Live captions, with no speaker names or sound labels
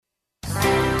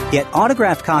Get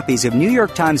autographed copies of New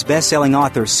York Times bestselling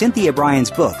author Cynthia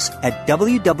Bryan's books at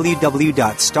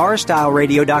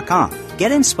www.starstyleradio.com.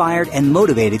 Get inspired and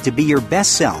motivated to be your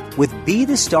best self with Be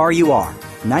the Star You Are,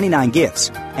 99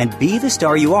 gifts, and Be the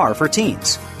Star You Are for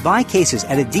teens. Buy cases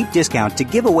at a deep discount to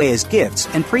give away as gifts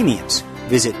and premiums.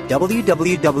 Visit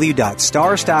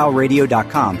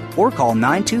www.starstyleradio.com or call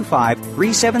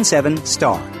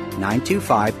 925-377-STAR.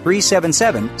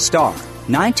 925-377-STAR.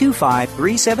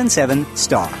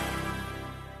 925-377-STAR.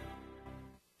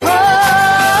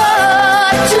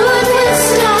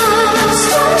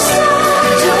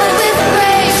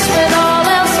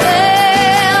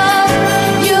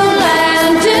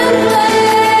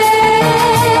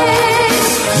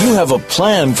 You have a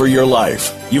plan for your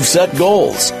life. You've set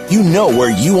goals. You know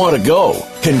where you want to go.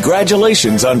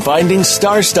 Congratulations on finding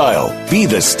Star Style. Be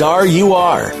the star you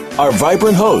are. Our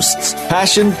vibrant hosts,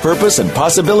 passion, purpose, and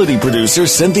possibility producer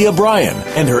Cynthia Bryan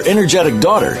and her energetic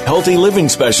daughter, healthy living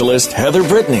specialist Heather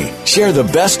Brittany, share the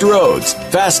best roads,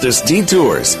 fastest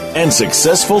detours, and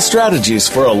successful strategies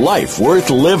for a life worth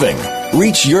living.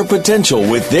 Reach your potential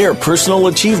with their personal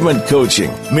achievement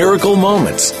coaching, miracle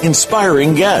moments,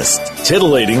 inspiring guests,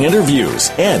 titillating interviews,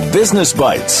 and business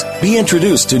bites. Be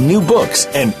introduced to new books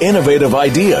and innovative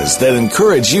ideas that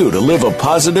encourage you to live a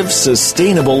positive,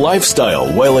 sustainable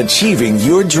lifestyle while achieving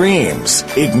your dreams.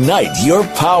 Ignite your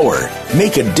power.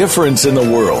 Make a difference in the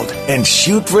world and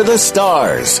shoot for the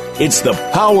stars. It's the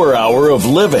Power Hour of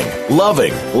living,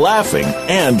 loving, laughing,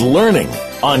 and learning.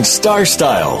 On Star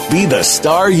Style, be the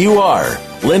star you are.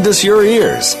 Lend us your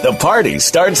ears. The party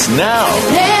starts now.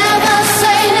 Never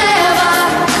say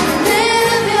never.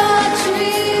 Live your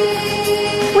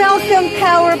dream. Welcome,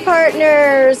 Power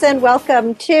Partners, and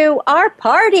welcome to our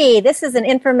party. This is an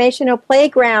informational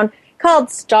playground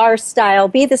called Star Style.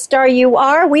 Be the star you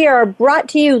are. We are brought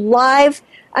to you live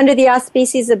under the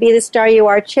auspices of Be the Star You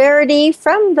Are charity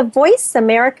from the Voice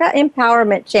America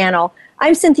Empowerment Channel.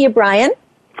 I'm Cynthia Bryan.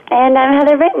 And I'm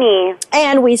Heather Brittany.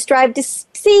 And we strive to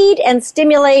seed and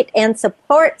stimulate and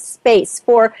support space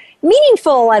for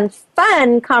meaningful and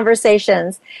fun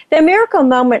conversations. The miracle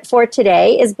moment for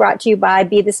today is brought to you by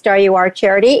Be the Star You Are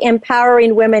charity,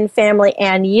 empowering women, family,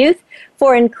 and youth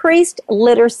for increased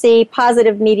literacy,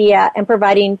 positive media, and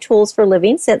providing tools for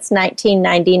living since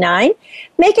 1999.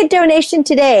 Make a donation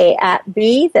today at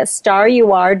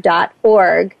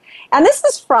BeTheStarYouAre.org. And this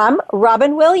is from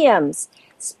Robin Williams.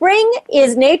 Spring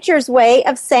is nature's way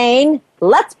of saying,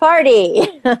 let's party.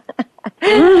 That's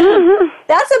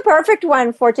a perfect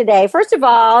one for today. First of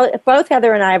all, both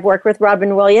Heather and I have worked with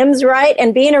Robin Williams, right?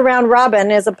 And being around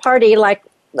Robin is a party like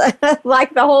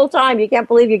the whole time. You can't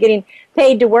believe you're getting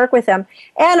paid to work with him.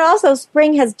 And also,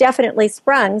 spring has definitely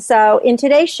sprung. So in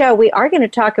today's show, we are going to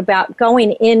talk about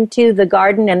going into the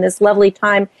garden and this lovely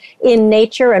time in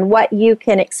nature and what you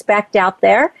can expect out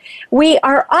there. We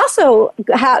are also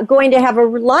going to have a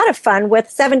lot of fun with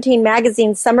 17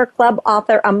 Magazine Summer Club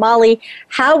author Amali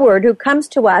Howard, who comes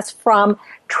to us from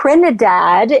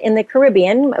Trinidad in the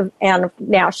Caribbean, and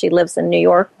now she lives in New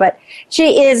York. But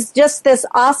she is just this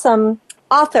awesome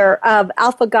author of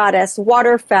Alpha Goddess,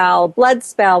 Waterfowl,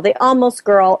 Bloodspell, The Almost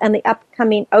Girl, and the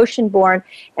upcoming Oceanborn.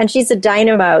 And she's a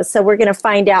dynamo, so we're going to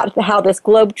find out how this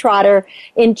globetrotter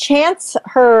enchants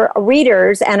her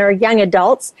readers and her young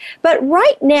adults. But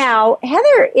right now,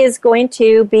 Heather is going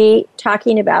to be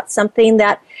talking about something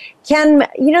that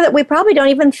that we probably don't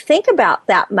even think about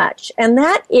that much, and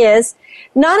that is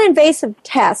non-invasive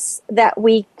tests that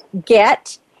we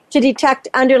get to detect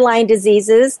underlying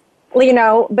diseases,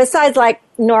 besides like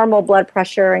normal blood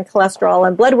pressure and cholesterol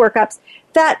and blood workups,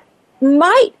 that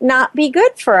might not be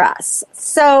good for us.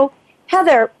 So,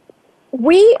 Heather,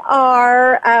 we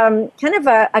are kind of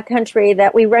a country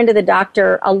that we run to the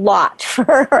doctor a lot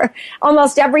for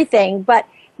almost everything, but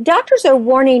doctors are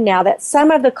warning now that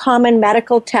some of the common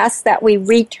medical tests that we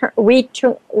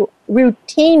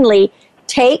routinely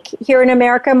take here in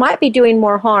America might be doing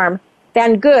more harm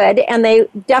than good, and they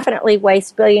definitely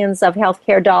waste billions of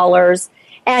healthcare dollars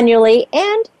annually,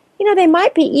 and they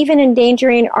might be even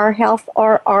endangering our health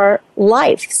or our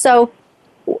life. So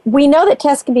we know that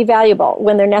tests can be valuable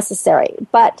when they're necessary,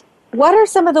 but what are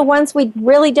some of the ones we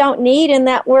really don't need and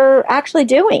that we're actually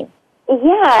doing?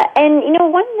 Yeah, and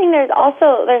one thing, there's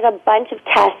a bunch of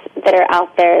tests that are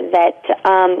out there that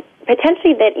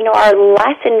potentially are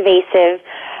less invasive.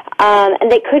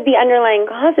 And they could be underlying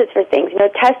causes for things.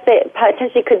 Tests that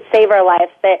potentially could save our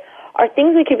lives, that are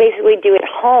things we could basically do at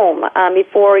home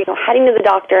before, heading to the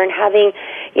doctor and having,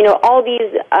 all these,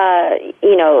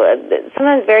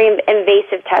 sometimes very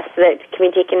invasive tests that can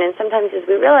be taken. And sometimes, as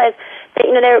we realize,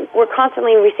 that, we're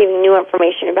constantly receiving new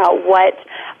information about what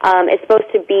is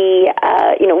supposed to be,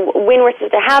 when we're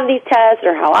supposed to have these tests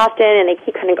or how often, and they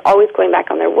keep kind of always going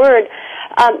back on their word.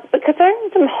 But concerning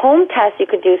some home tests you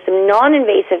could do, some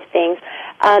non-invasive things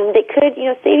that could,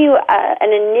 save you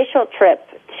an initial trip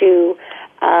to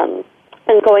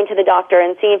and going to the doctor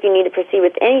and seeing if you need to proceed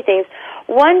with anything.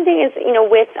 One thing is,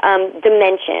 with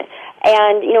dementia.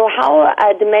 And, how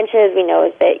dementia, as we know,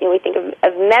 is that, we think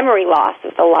of memory loss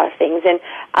with a lot of things and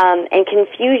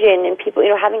confusion and people,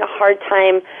 having a hard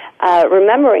time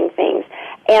remembering things.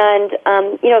 And,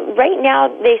 right now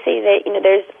they say that,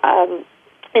 there's,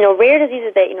 rare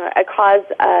diseases that, cause,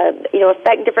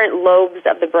 affect different lobes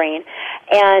of the brain.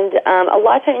 And a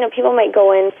lot of times, people might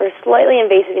go in for slightly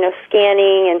invasive,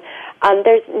 scanning, and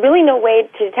there's really no way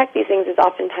to detect these things. It's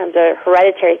oftentimes a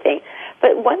hereditary thing.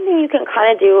 But one thing you can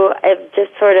kind of do is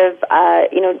just sort of,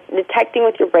 detecting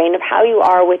with your brain of how you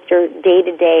are with your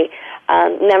day-to-day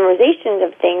memorizations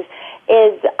of things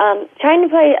is trying to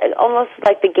play almost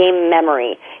like the game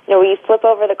memory, where you flip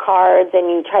over the cards and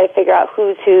you try to figure out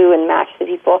who's who and match the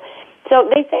people. So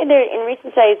they say that in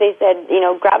recent studies, they said,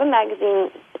 grab a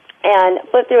magazine and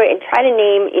flip through it and try to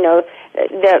name,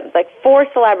 the 4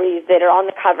 celebrities that are on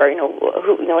the cover,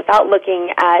 who, without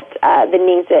looking at the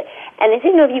names. And they say,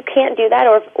 if you can't do that,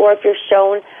 or if you're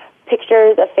shown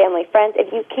pictures of family friends, if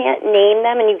you can't name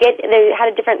them, and they had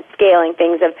a different scaling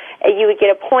things of, you would get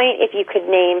a point if you could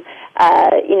name,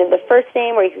 the first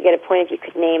name, or you could get a point if you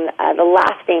could name the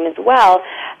last name as well.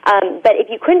 But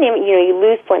if you couldn't name it, you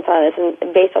lose points on this,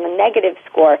 and based on the negative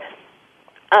score.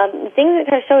 The thing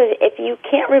that kind of shows is if you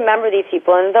can't remember these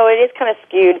people, and though it is kind of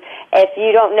skewed, if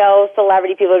you don't know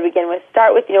celebrity people to begin with,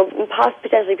 start with,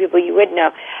 potentially people you would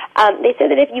know. They said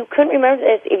that if you couldn't remember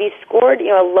this, if you scored,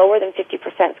 a lower than 50%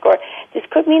 score, this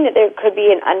could mean that there could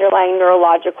be an underlying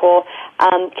neurological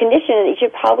condition, and you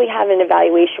should probably have an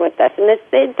evaluation with this. And this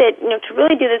said that, to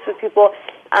really do this with people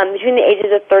between the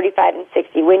ages of 35 and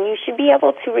 60, when you should be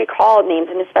able to recall names,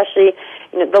 and especially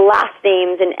the last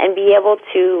names, and be able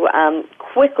to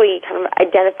quickly kind of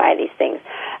identify these things.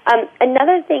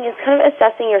 Another thing is kind of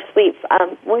assessing your sleep.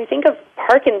 When we think of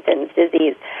Parkinson's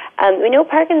disease, we know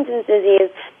Parkinson's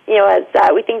disease, as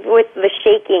we think with the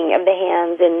shaking of the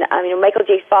hands, and Michael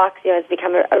J. Fox, has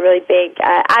become a really big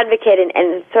advocate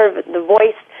and sort of the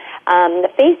voice,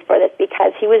 the face for this,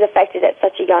 because he was affected at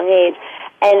such a young age.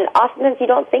 And oftentimes you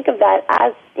don't think of that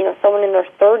as, someone in their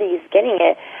 30s getting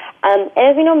it. And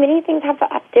as we know, many things have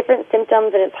different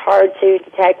symptoms, and it's hard to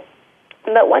detect.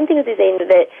 But one thing is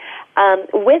that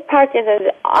with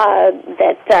Parkinson's,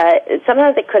 that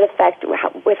sometimes it could affect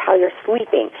with how you're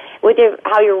sleeping, with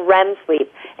how your REM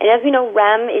sleep. And as we know,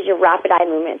 REM is your rapid eye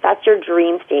movement. That's your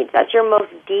dream stage. That's your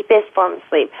most deepest form of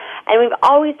sleep. And we've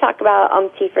always talked about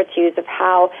T for twos of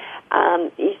how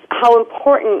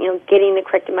important, getting the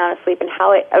correct amount of sleep, and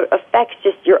how it affects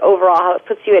just your overall, how it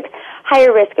puts you at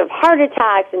higher risk of heart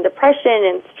attacks and depression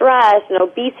and stress and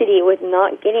obesity with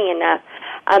not getting enough.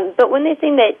 But when they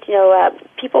say that,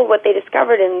 people, what they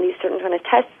discovered in these certain kind of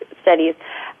test studies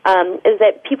is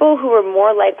that people who are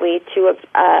more likely to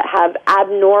have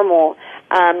abnormal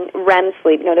REM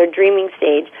sleep, their dreaming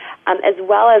stage, as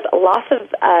well as a loss of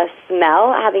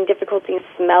smell, having difficulty in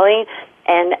smelling,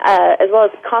 and as well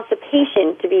as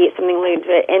constipation to be something related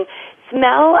to it. And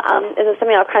smell is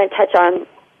something I'll kind of touch on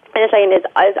in a second, is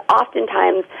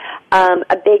oftentimes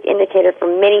a big indicator for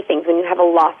many things when you have a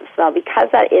loss of smell, because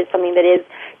that is something that is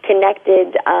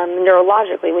connected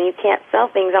neurologically. When you can't smell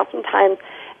things, oftentimes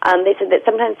they said that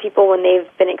sometimes people, when they've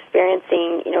been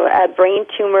experiencing, brain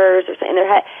tumors or something in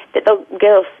their head, that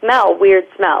they'll smell weird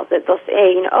smells. That they'll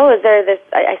say, is there this?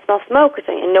 I smell smoke or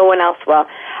something, and no one else will.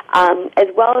 As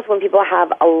well as when people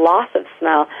have a loss of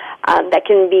smell, that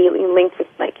can be linked with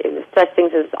such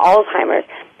things as Alzheimer's.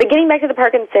 But getting back to the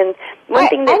Parkinson's, one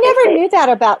thing that I never knew that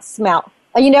about smell.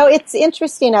 It's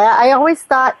interesting. I always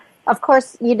thought, of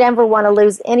course, you never want to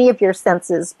lose any of your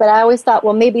senses, but I always thought,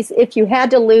 well, maybe if you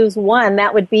had to lose one,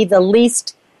 that would be the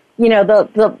least,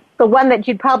 the one that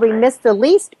you'd probably miss the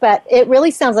least, but it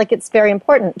really sounds like it's very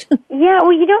important. Yeah,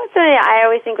 well, something I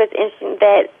always think was interesting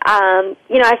that,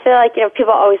 I feel like,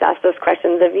 people always ask those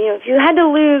questions of, if you had to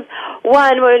lose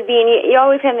one, what would it be? And you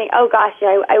always kind of think, oh, gosh,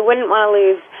 I wouldn't want to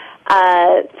lose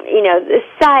the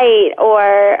sight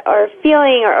or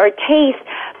feeling or taste,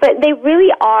 but they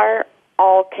really are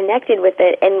all connected with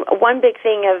it. And one big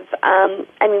thing of,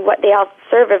 what they all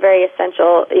serve a very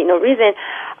essential, reason.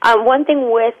 One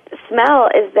thing with smell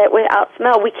is that without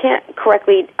smell, we can't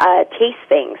correctly taste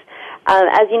things.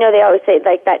 As you know, they always say,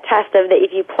 like that test of that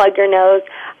if you plug your nose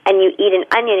and you eat an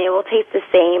onion, it will taste the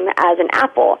same as an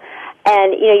apple.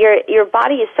 And, your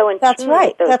body is so in tune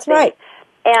with those things. Right.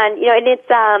 And and it's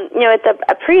it's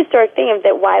a prehistoric thing of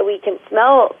that why we can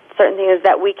smell certain things is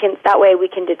that that way we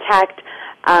can detect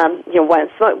when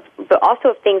smoke, but also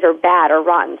if things are bad or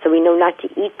rotten, so we know not to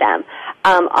eat them.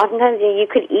 Oftentimes, you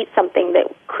could eat something that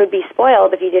could be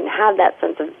spoiled if you didn't have that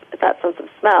sense of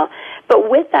smell. But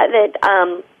with that,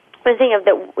 one thing of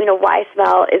that, why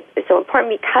smell is so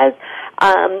important because,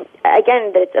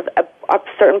 again, that it's a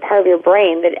certain part of your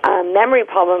brain that memory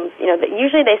problems. That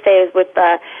usually they say is with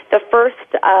the first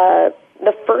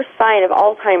sign of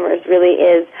Alzheimer's really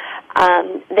is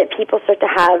that people start to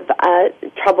have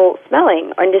trouble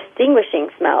smelling or distinguishing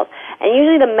smells, and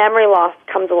usually the memory loss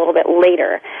comes a little bit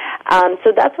later.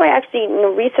 So that's why actually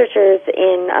researchers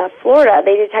in Florida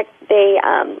they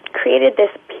created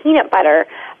this peanut butter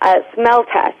smell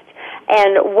test.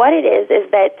 And what it is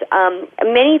that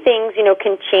many things,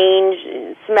 can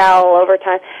change smell over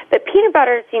time. But peanut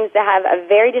butter seems to have a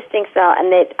very distinct smell,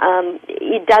 and that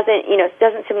it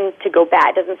doesn't seem to go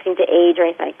bad, doesn't seem to age or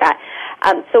anything like that.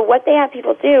 So what they have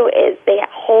people do is they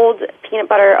hold peanut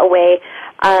butter away,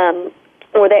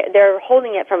 or they're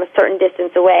holding it from a certain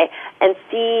distance away, and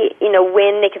see,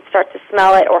 when they can start to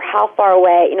smell it, or how far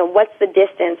away, what's the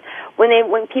distance.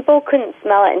 When people couldn't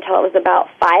smell it until it was about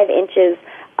 5 inches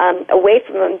away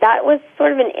from them, that was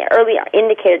sort of an early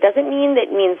indicator. Doesn't mean that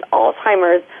it means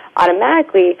Alzheimer's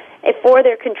automatically. For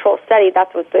their control study,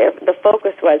 that's what the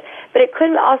focus was. But it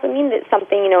could also mean that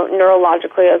something,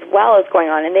 neurologically as well is going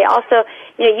on. And they also,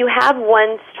 you have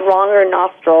one stronger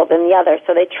nostril than the other.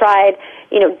 So they tried,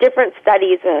 different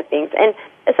studies and things. And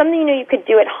something, you could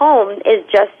do at home is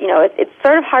just, it's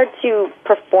sort of hard to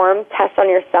perform tests on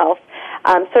yourself.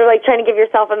 Sort of like trying to give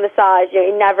yourself a massage,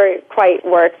 it never quite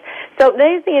works. So the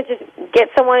other thing is just get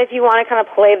someone, if you want to kind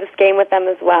of play this game with them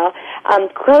as well.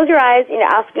 Close your eyes,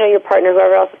 ask your partner,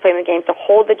 whoever else is playing the game, to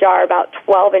hold the jar about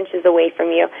 12 inches away from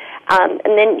you.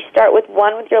 And then you start with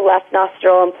one with your left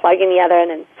nostril and plug in the other and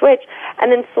then switch.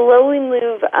 And then slowly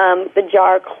move the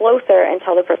jar closer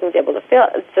until the person is able to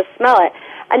smell it.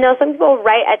 I know some people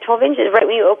right at 12 inches, right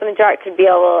when you open the jar, it could be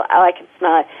a little, I can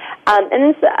smell it.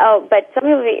 But some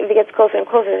people, if it gets closer and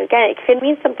closer, again, it could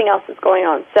mean something else is going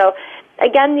on. So,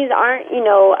 again, these aren't,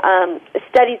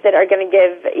 studies that are going to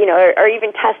give, or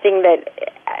even testing that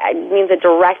means a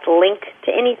direct link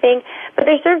to anything, but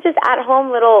they're sort of just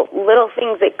at-home little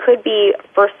things that could be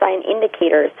first sign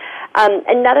indicators.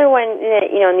 Another one,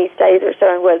 in these studies were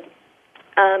showing was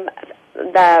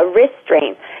the wrist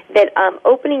strain, that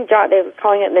opening jar, they were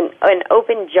calling it an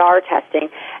open jar testing.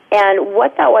 And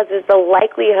what that was is the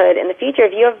likelihood in the future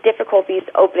if you have difficulties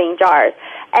opening jars.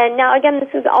 And now, again,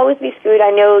 this is always be skewed. I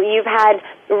know you've had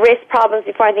wrist problems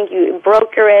before. I think you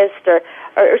broke your wrist or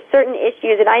certain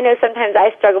issues. And I know sometimes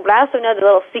I struggle, but I also know the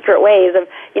little secret ways of,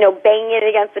 banging it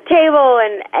against the table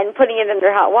and putting it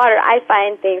under hot water. I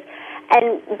find things.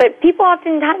 But people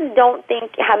oftentimes don't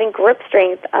think having grip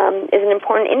strength is an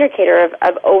important indicator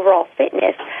of overall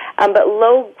fitness. But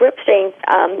low grip strength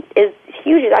is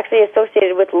huge. It's actually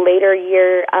associated with later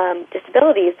year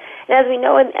disabilities. And as we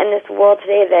know in this world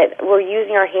today, that we're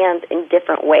using our hands in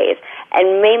different ways,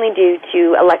 and mainly due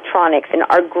to electronics. And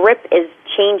our grip is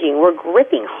changing. We're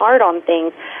gripping hard on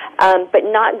things, but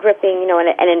not gripping, in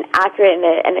an accurate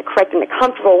and a correct and a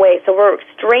comfortable way. So we're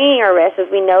straining our wrists, as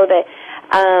we know that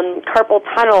carpal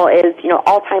tunnel is,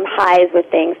 all-time highs with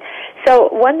things. So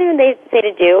one thing they say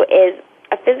to do is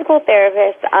a physical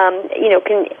therapist,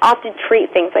 can often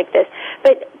treat things like this.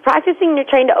 But practicing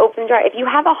trying to open the jar, if you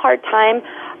have a hard time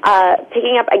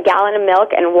picking up a gallon of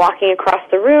milk and walking across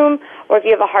the room, or if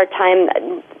you have a hard time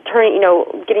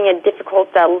getting a difficult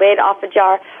lid off a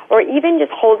jar, or even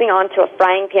just holding on to a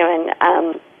frying pan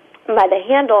by the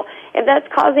handle, if that's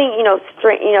causing, a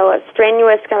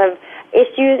strenuous kind of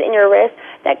issues in your wrist,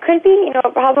 that could be, a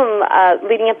problem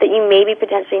leading up that you maybe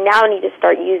potentially now need to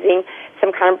start using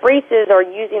some kind of braces or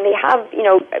they have,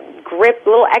 grip,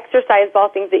 little exercise ball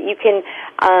things that you can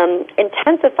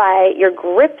intensify your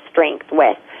grip strength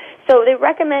with. So they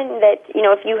recommend that,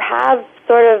 if you have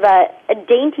sort of a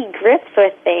dainty grip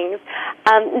with things,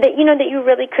 that you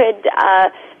really could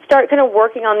start kind of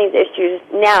working on these issues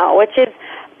now, which is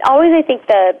always, I think,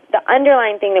 the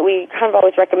underlying thing that we kind of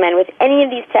always recommend with any of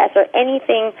these tests or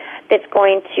anything that's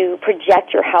going to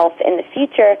project your health in the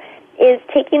future is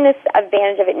taking this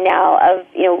advantage of it now.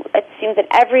 It seems that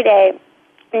every day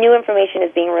new information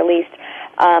is being released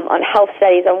on health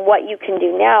studies on what you can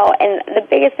do now. And the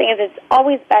biggest thing is it's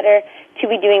always better to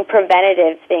be doing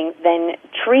preventative things than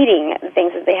treating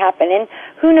things as they happen. And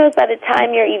who knows, by the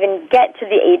time you even get to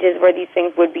the ages where these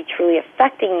things would be truly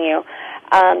affecting you,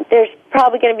 there's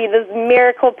probably going to be those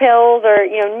miracle pills or,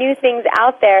 new things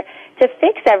out there to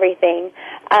fix everything.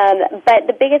 But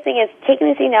the biggest thing is taking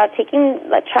the seed now,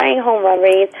 trying home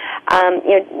remedies,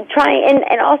 trying,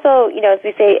 and also, as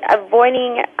we say,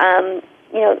 avoiding,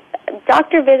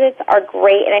 doctor visits are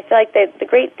great, and I feel like the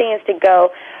great thing is to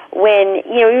go when,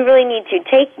 you really need to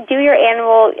do your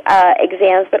annual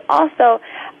exams, but also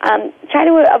try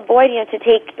to avoid, to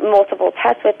take multiple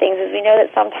tests with things, as we know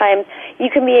that sometimes you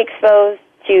can be exposed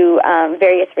to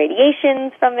various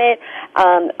radiations from it,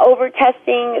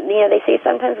 over-testing. They say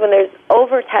sometimes when there's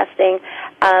over-testing,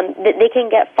 that they can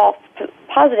get false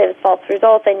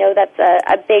results. I know that's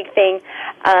a big thing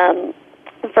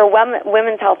for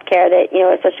women's health care, that,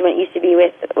 especially when it used to be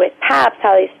with PAPS,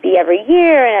 how they used to be every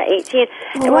year and at 18.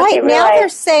 And right, now they're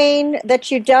saying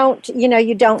that you don't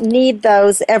need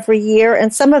those every year,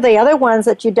 and some of the other ones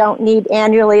that you don't need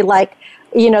annually, like,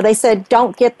 they said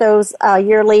don't get those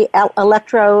yearly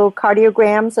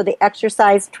electrocardiograms or the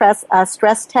exercise stress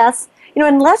tests,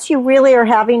 unless you really are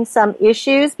having some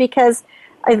issues, because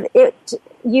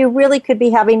you really could be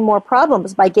having more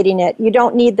problems by getting it. You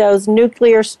don't need those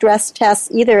nuclear stress tests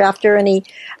either after any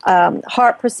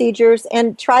heart procedures,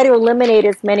 and try to eliminate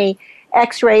as many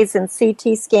X-rays and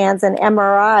CT scans and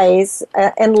MRIs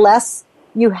unless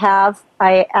you have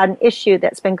an issue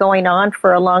that's been going on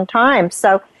for a long time.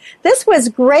 So this was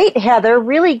great, Heather,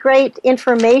 really great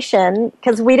information,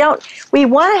 because we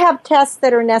want to have tests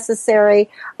that are necessary,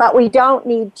 but we don't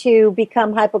need to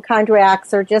become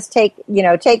hypochondriacs or just take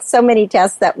so many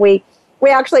tests that we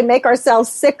actually make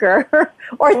ourselves sicker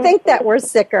or think that we're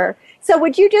sicker. So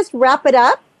would you just wrap it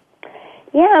up?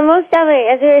 Yeah, most definitely.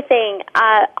 As you were saying,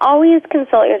 always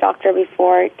consult your doctor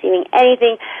before doing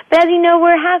anything. But as you know,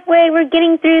 we're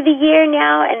getting through the year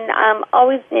now, and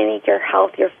always make your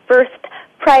health your first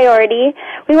priority.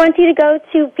 We want you to go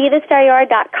to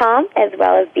BeTheStarYouAre.com as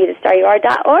well as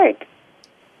BeTheStarYouAre.org.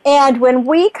 And when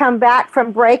we come back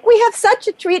from break, we have such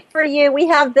a treat for you. We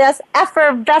have this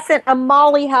effervescent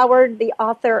Amali Howard, the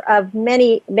author of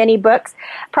many, many books,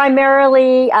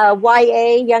 primarily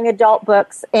YA, young adult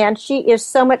books, and she is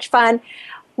so much fun.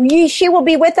 She will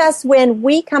be with us when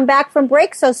we come back from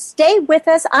break, so stay with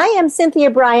us. I am Cynthia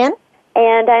Bryan.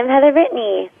 And I'm Heather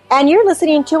Brittany. And you're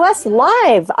listening to us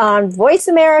live on Voice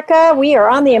America. We are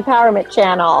on the Empowerment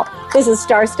Channel. This is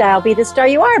Star Style. Be the Star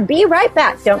You Are. Be right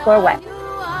back. Don't go away.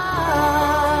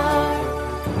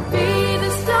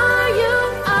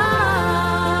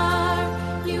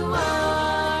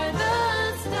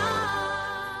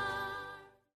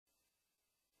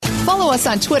 Follow us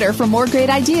on Twitter for more great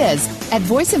ideas at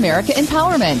Voice America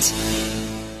Empowerment.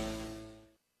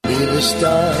 Be the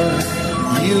star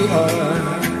you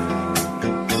are.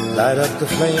 Light up the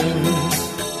flame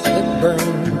that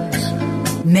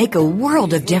burns. Make a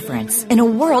world of difference in a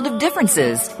world of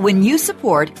differences when you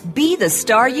support Be the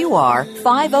Star You Are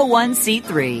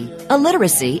 501c3, a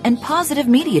literacy and positive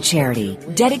media charity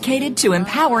dedicated to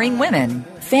empowering women,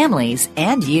 families,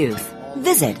 and youth.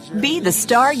 Visit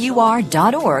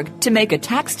BeTheStarYouAre.org to make a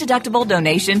tax-deductible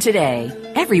donation today.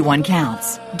 Everyone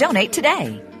counts. Donate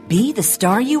today.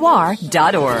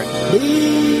 BeTheStarYouAre.org.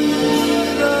 Be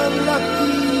the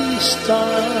lucky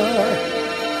star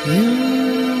you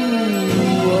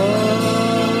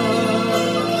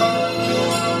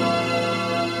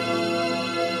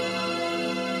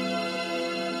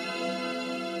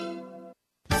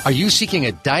Are you seeking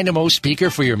a dynamo speaker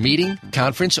for your meeting,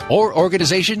 conference, or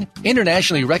organization?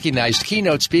 Internationally recognized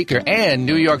keynote speaker and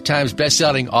New York Times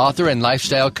bestselling author and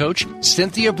lifestyle coach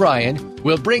Cynthia Bryan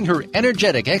will bring her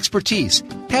energetic expertise,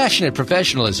 passionate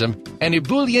professionalism, and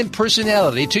ebullient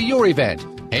personality to your event.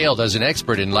 Hailed as an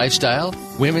expert in lifestyle,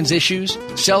 women's issues,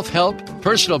 self-help,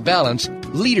 personal balance,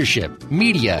 leadership,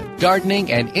 media,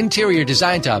 gardening, and interior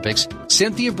design topics,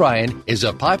 Cynthia Bryan is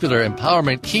a popular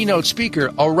empowerment keynote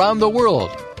speaker around the world,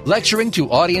 lecturing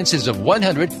to audiences of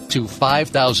 100 to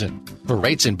 5,000. For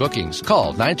rates and bookings,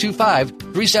 call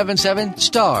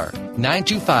 925-377-STAR,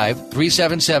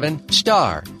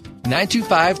 925-377-STAR,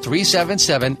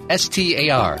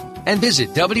 925-377-STAR, and visit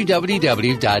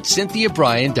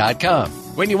www.cynthiabryan.com.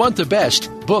 When you want the best,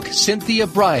 book Cynthia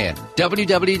Bryan,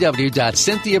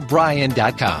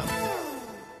 www.cynthiabryan.com.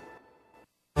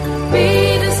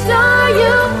 Be the star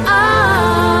you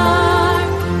are.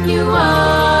 You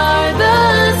are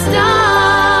the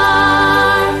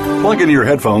star. Plug in your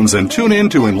headphones and tune in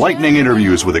to enlightening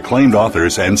interviews with acclaimed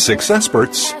authors and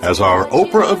successperts as our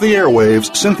Oprah of the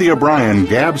airwaves, Cynthia Bryan,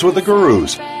 gabs with the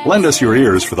gurus. Lend us your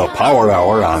ears for the Power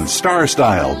Hour on Star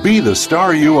Style. Be the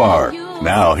star you are.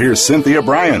 Now, here's Cynthia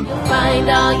Bryan. Find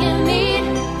all you need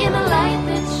in the light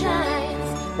that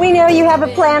shines. We know you have a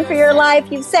plan for your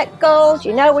life. You've set goals.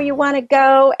 You know where you want to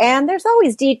go. And there's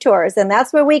always detours. And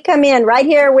that's where we come in right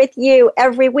here with you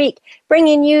every week,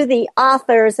 bringing you the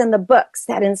authors and the books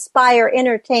that inspire,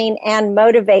 entertain, and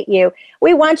motivate you.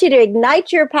 We want you to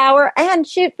ignite your power and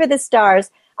shoot for the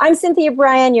stars. I'm Cynthia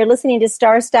Bryan. You're listening to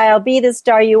Star Style, Be the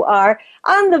Star You Are,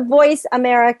 on the Voice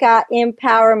America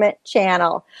Empowerment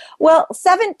Channel. Well,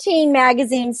 17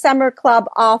 Magazine Summer Club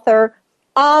author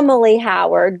Amelie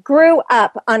Howard grew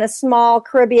up on a small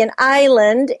Caribbean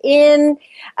island in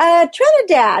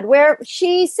Trinidad, where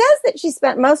she says that she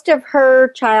spent most of her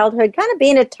childhood kind of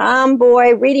being a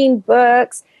tomboy, reading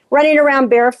books, running around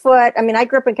barefoot. I mean, I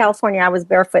grew up in California. I was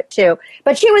barefoot too.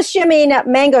 But she was shimmying up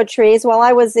mango trees while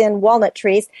I was in walnut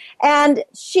trees. And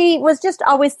she was just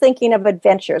always thinking of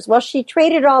adventures. Well, she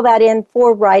traded all that in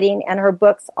for writing, and her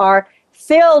books are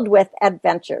filled with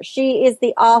adventures. She is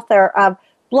the author of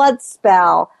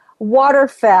Bloodspell,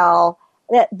 Waterfell,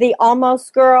 The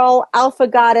Almost Girl, Alpha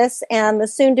Goddess, and the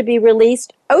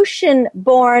soon-to-be-released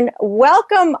Oceanborn.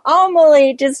 Welcome,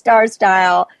 Amelie, to Star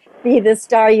Style. Be the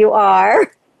Star You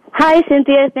Are. Hi,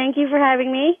 Cynthia. Thank you for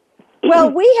having me. Well,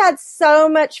 we had so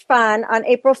much fun on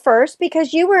April 1st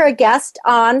because you were a guest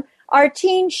on our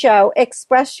teen show,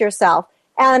 Express Yourself,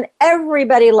 and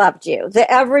everybody loved you.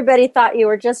 Everybody thought you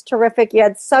were just terrific. You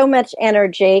had so much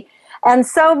energy and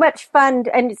so much fun,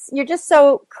 and you're just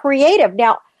so creative.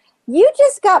 Now, you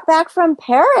just got back from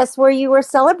Paris where you were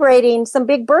celebrating some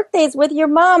big birthdays with your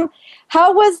mom.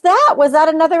 How was that? Was that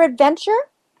another adventure?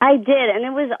 I did, and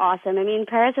it was awesome. I mean,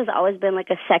 Paris has always been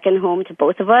like a second home to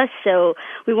both of us, so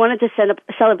we wanted to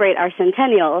celebrate our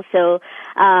centennial. So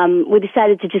we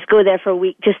decided to just go there for a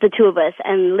week, just the two of us,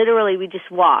 and literally we just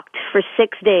walked. For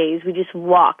 6 days, we just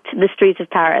walked the streets of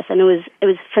Paris, and it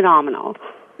was phenomenal.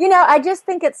 You know, I just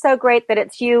think it's so great that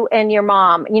it's you and your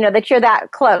mom, you know, that you're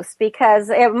that close,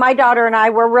 because my daughter and I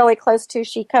were really close too.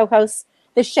 She co-hosts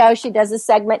the show. She does a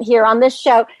segment here on this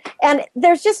show. And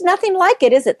there's just nothing like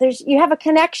it, is it? You have a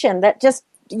connection that just,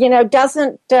 you know,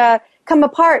 doesn't come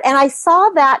apart. And I saw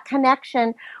that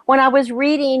connection when I was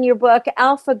reading your book,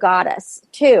 Alpha Goddess,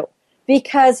 too,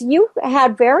 because you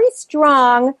had very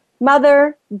strong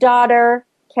mother-daughter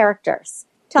characters.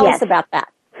 Tell us about that.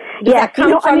 Does that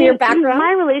come from your background?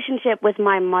 My relationship with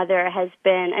my mother has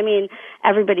been, I mean,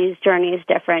 everybody's journey is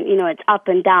different. You know, it's up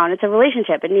and down. It's a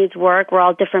relationship. It needs work. We're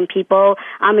all different people.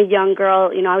 I'm a young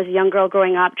girl. You know, I was a young girl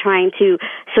growing up trying to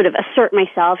sort of assert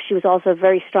myself. She was also a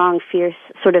very strong, fierce,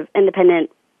 sort of independent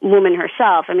woman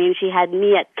herself. I mean, she had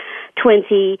me at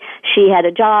 20, she had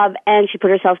a job, and she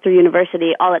put herself through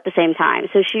university all at the same time.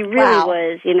 So she really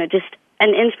was, you know, just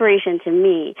an inspiration to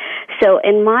me. So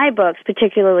in my books,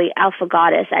 particularly Alpha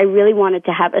Goddess, I really wanted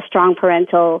to have a strong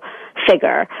parental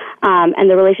figure. And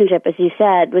the relationship, as you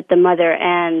said, with the mother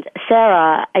and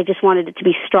Sarah, I just wanted it to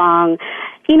be strong.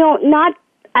 You know,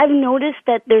 I've noticed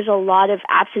that there's a lot of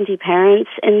absentee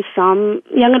parents in some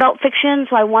young adult fiction,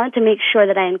 so I wanted to make sure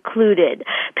that I included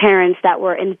parents that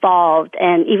were involved.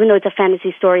 And even though it's a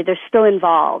fantasy story, they're still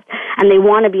involved, and they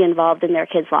want to be involved in their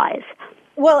kids' lives.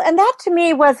 Well, and that to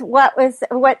me was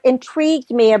what intrigued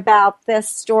me about this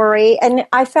story, and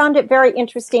I found it very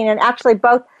interesting. And actually,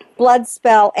 both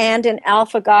Bloodspell and in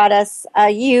Alpha Goddess,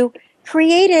 you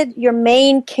created your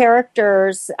main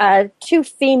characters, two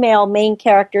female main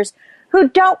characters who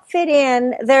don't fit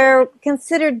in. They're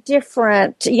considered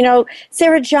different. You know,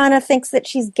 Sarah Jana thinks that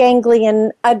she's gangly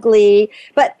and ugly,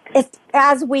 but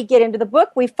as we get into the book,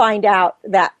 we find out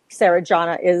that Sarah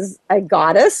Jana is a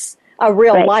goddess, a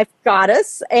real-life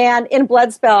goddess, and in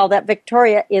Bloodspell that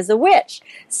Victoria is a witch.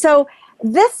 So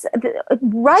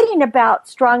writing about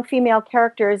strong female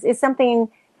characters is something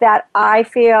that I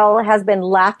feel has been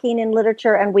lacking in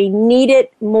literature, and we need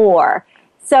it more.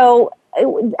 So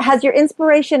has your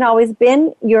inspiration always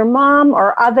been your mom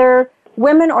or other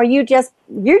women, or you just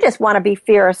want to be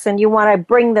fierce and you want to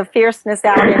bring the fierceness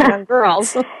out in young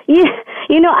girls? Yeah.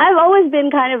 You know, I've always been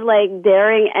kind of like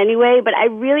daring anyway, but I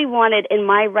really wanted in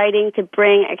my writing to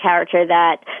bring a character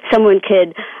that someone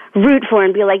could root for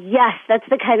and be like, yes, that's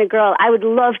the kind of girl. I would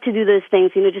love to do those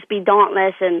things, you know, just be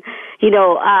dauntless and, you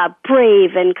know,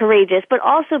 brave and courageous, but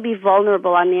also be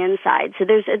vulnerable on the inside. So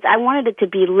I wanted it to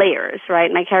be layers,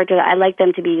 right? My character, I like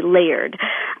them to be layered.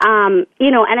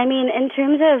 You know, and I mean, in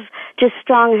terms of just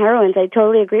strong heroines, I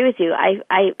totally agree with you.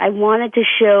 I wanted to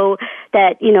show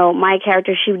that, my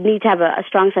character, she would need to have a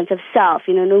strong sense of self,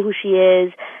 know who she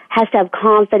is, has to have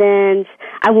confidence.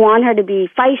 I want her to be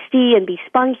feisty and be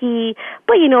spunky,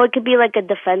 but, it could be like a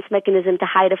defense mechanism to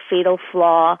hide a fatal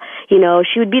flaw.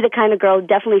 She would be the kind of girl who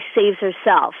definitely saves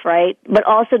herself, right? But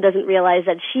also doesn't realize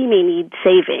that she may need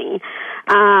saving.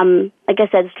 Like I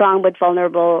said, strong but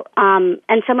vulnerable.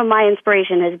 And some of my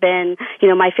inspiration has been,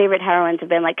 my favorite heroines have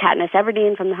been like Katniss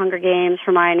Everdeen from The Hunger Games,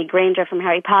 Hermione Granger from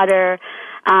Harry Potter,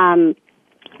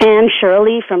 Anne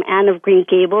Shirley from Anne of Green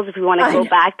Gables, if we want to go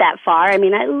back that far. I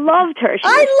mean, I loved her.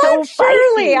 I love so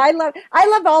Shirley. feisty. I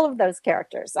love all of those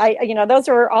characters. Those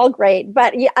are all great.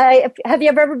 But have you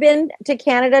ever been to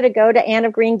Canada to go to Anne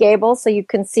of Green Gables so you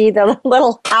can see the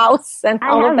little house and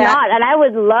all of that? I have not, and I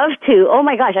would love to. Oh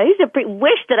my gosh, I used to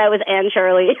wish that I was Anne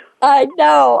Shirley. I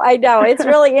know. It's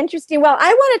really interesting. Well,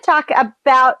 I want to talk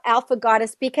about Alpha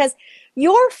Goddess because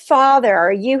your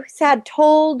father, you had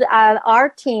told our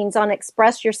teens on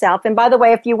Express Yourself. And by the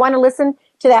way, if you want to listen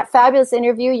to that fabulous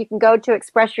interview, you can go to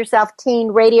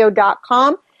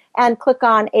expressyourselfteenradio.com and click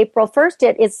on April 1st.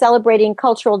 It is celebrating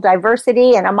cultural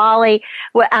diversity. And Amelie,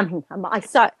 I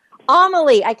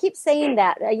keep saying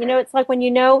that. It's like when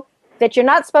you know that you're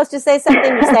not supposed to say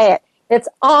something, you say it. It's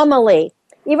Amelie,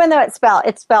 even though it's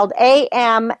spelled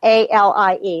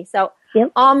Amalie. So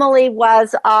yep. Amelie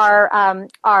was our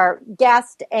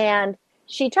guest, and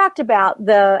she talked about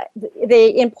the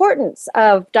importance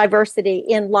of diversity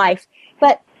in life.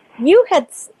 But you had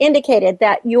indicated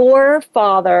that your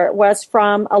father was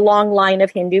from a long line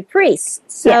of Hindu priests.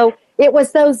 So It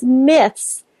was those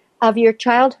myths of your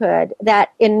childhood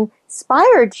that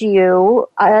inspired you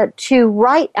to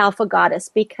write Alpha Goddess,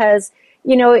 because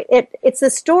it's a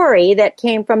story that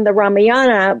came from the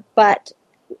Ramayana, but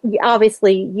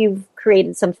obviously you've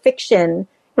created some fiction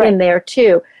in there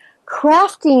too.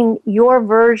 Crafting your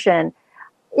version,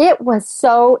 it was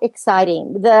so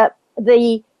exciting.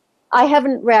 I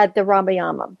haven't read the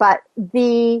Ramayana, but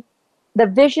the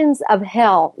visions of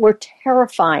hell were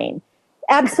terrifying,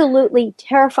 absolutely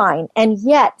terrifying. And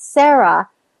yet Sarah,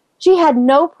 she had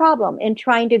no problem in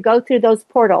trying to go through those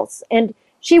portals, and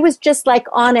she was just like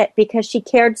on it because she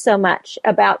cared so much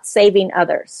about saving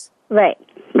others. Right.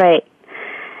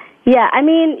 Yeah, I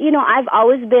mean, I've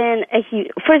always been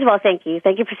first of all, thank you.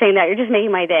 Thank you for saying that. You're just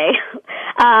making my day.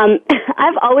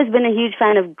 I've always been a huge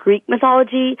fan of Greek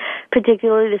mythology,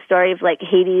 particularly the story of like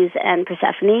Hades and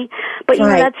Persephone. But,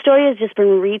 that story has just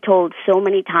been retold so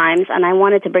many times, and I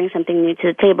wanted to bring something new to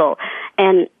the table.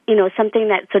 And, something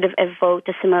that sort of evoked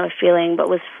a similar feeling but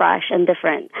was fresh and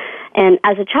different. And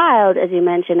as a child, as you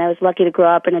mentioned, I was lucky to grow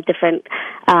up in a different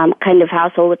kind of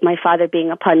household, with my father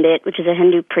being a pundit, which is a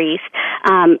Hindu priest.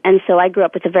 And so I grew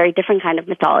up with a very different kind of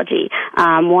mythology,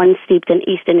 one steeped in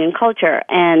East Indian culture.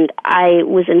 And I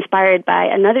was inspired by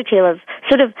another tale of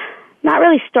sort of not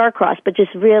really star-crossed, but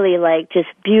just really just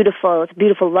beautiful. It's a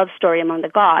beautiful love story among the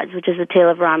gods, which is the tale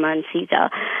of Rama and Sita.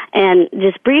 And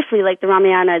just briefly, the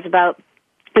Ramayana is about,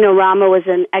 Rama was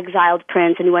an exiled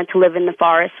prince, and he went to live in the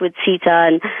forest with Sita,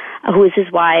 and who was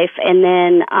his wife. And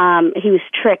then he was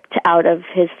tricked out of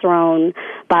his throne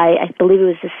by, I believe it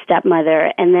was his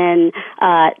stepmother. And then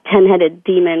a 10-headed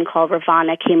demon called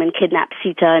Ravana came and kidnapped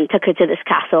Sita and took her to this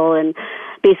castle and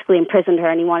basically imprisoned her,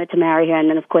 and he wanted to marry her. And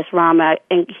then, of course, Rama,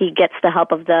 and he gets the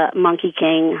help of the Monkey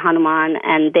King, Hanuman,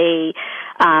 and they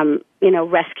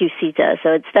rescue Sita.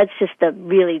 So that's just the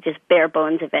really just bare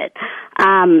bones of it.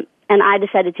 And I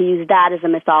decided to use that as a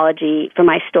mythology for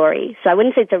my story. So I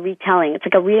wouldn't say it's a retelling. It's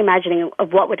like a reimagining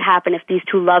of what would happen if these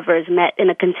two lovers met in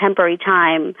a contemporary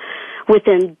time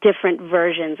within different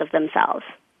versions of themselves.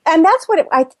 And that's what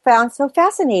I found so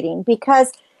fascinating,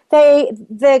 because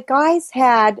the guys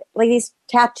had these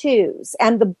tattoos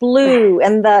and the blue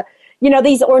and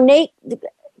these ornate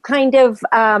kind of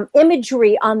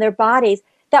imagery on their bodies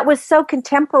that was so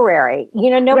contemporary.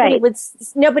 Nobody would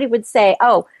say,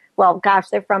 "Oh, well, gosh,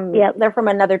 they're from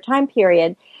another time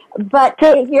period." But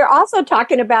you're also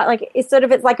talking about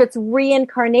it's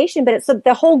reincarnation, but it's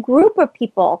the whole group of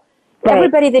people,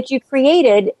 everybody that you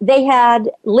created, they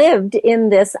had lived in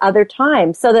this other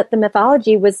time, so that the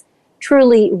mythology was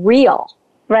truly real.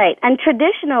 Right. And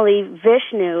traditionally,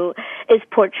 Vishnu is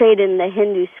portrayed in the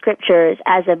Hindu scriptures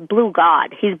as a blue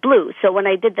god. He's blue. So when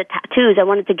I did the tattoos, I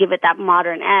wanted to give it that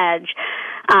modern edge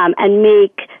and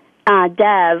make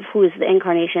Dev, who is the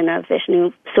incarnation of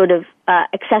Vishnu, sort of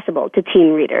accessible to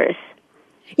teen readers.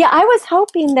 Yeah, I was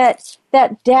hoping that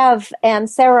Dev and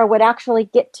Sarah would actually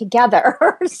get together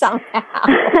somehow.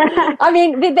 I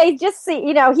mean, they just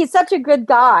see, he's such a good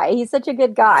guy. He's such a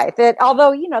good guy that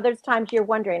although, there's times you're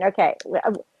wondering, okay,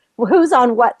 who's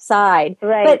on what side?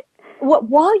 Right. But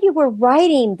while you were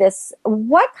writing this,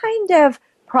 what kind of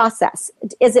process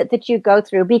is it that you go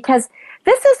through? Because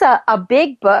this is a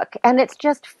big book, and it's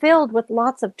just filled with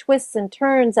lots of twists and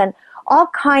turns and all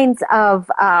kinds of,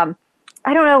 I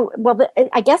don't know, well,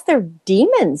 I guess they're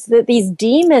demons, these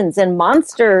demons and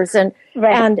monsters, and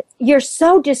and you're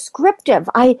so descriptive.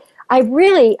 I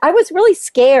was really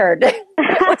scared. It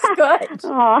was good.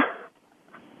 Aww.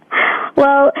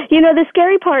 Well, the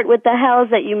scary part with the hells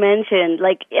that you mentioned,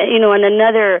 and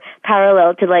another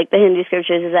parallel to, the Hindu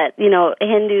scriptures is that,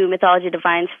 Hindu mythology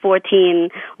defines 14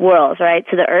 worlds, right?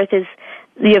 So the earth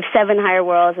you have 7 higher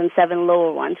worlds and 7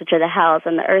 lower ones, which are the hells,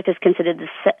 and the earth is considered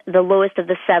the lowest of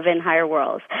the 7 higher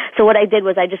worlds. So what I did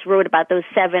was I just wrote about those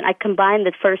 7. I combined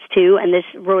the first 2 and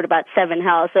just wrote about 7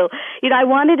 hells. So, I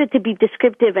wanted it to be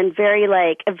descriptive and very,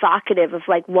 evocative of,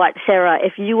 what Sarah,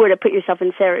 if you were to put yourself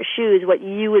in Sarah's shoes, what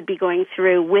you would be going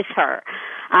through with her.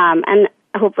 And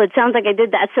hopefully it sounds like I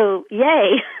did that, so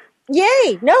yay.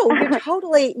 Yay! No,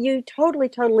 you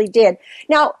totally did.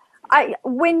 Now,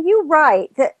 when you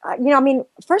write,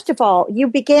 first of all, you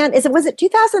began, was it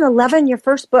 2011 your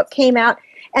first book came out,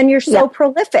 and you're so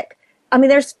prolific. I mean,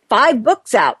 there's 5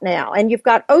 books out now, and you've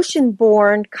got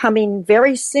Oceanborn coming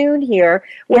very soon here,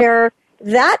 where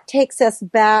that takes us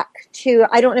back to,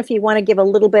 I don't know if you want to give a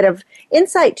little bit of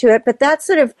insight to it, but that's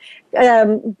sort of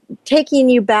taking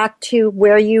you back to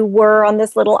where you were on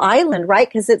this little island, right?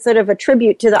 Because it's sort of a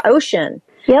tribute to the ocean.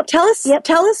 Yep. Tell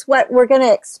us what we're going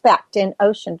to expect in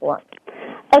Oceanborn.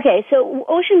 Okay, so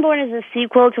Oceanborn is a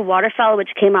sequel to Waterfowl, which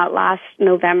came out last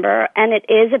November, and it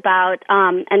is about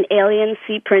an alien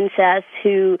sea princess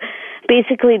who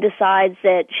basically decides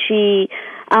that she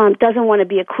doesn't want to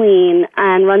be a queen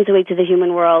and runs away to the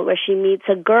human world, where she meets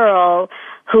a girl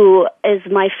who is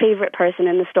my favorite person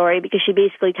in the story, because she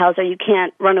basically tells her you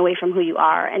can't run away from who you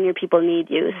are and your people need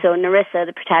you. So Narissa,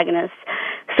 the protagonist,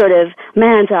 sort of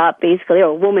mans up, basically,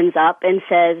 or womans up, and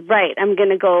says, right, I'm going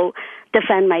to go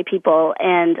defend my people.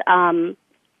 And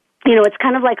it's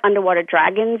kind of like Underwater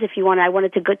Dragons. I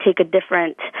wanted to take a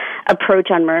different approach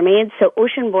on mermaids. So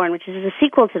Oceanborn, which is a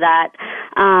sequel to that,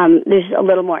 there's a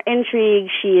little more intrigue.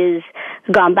 She has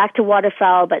gone back to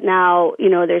Waterfowl, but now,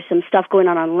 there's some stuff going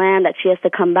on land that she has to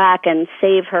come back and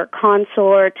save her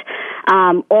consort,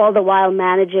 all the while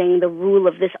managing the rule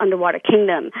of this underwater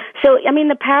kingdom. So,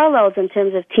 the parallels in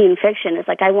terms of teen fiction is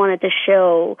I wanted to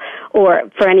show, or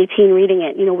for any teen reading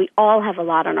it, we all have a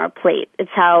lot on our plate.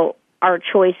 It's how our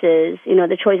choices,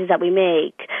 the choices that we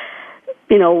make,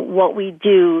 what we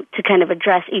do to kind of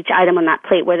address each item on that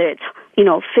plate, whether it's,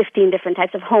 15 different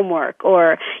types of homework,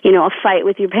 or, a fight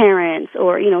with your parents,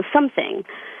 or, something.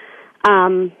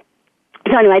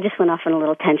 So anyway, I just went off on a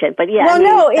little tangent, but yeah,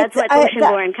 that's what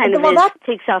Oceanborn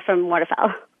takes off from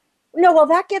Waterfowl. No, well,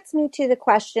 that gets me to the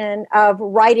question of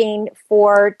writing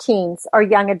for teens or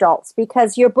young adults,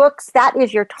 because your books, that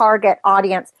is your target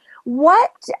audience.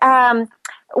 What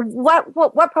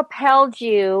propelled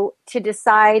you to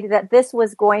decide that this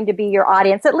was going to be your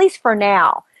audience, at least for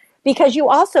now? Because you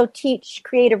also teach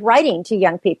creative writing to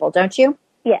young people, don't you?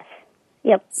 Yes.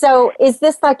 Yep. So is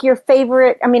this like your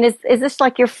favorite, is this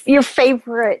like your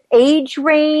favorite age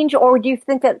range, or do you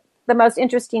think that the most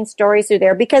interesting stories are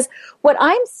there? Because what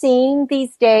I'm seeing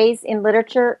these days in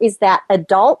literature is that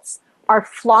adults are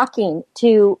flocking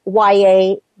to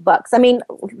YA books.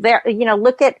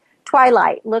 Look at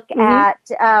Twilight, look at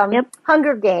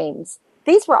Hunger Games.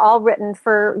 These were all written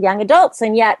for young adults,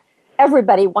 and yet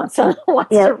everybody wants to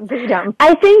read them.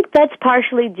 I think that's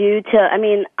partially due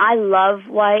to, I love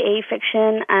YA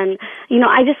fiction, and,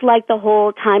 I just like the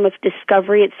whole time of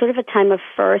discovery. It's sort of a time of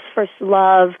first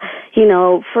love,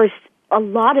 first a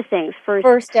lot of things.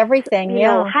 First everything,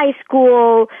 high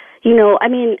school,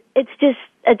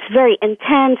 it's very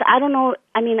intense. I don't know.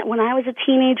 When I was a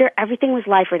teenager, everything was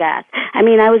life or death. I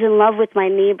was in love with my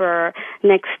neighbor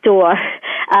next door,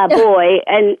 boy,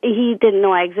 and he didn't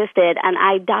know I existed. And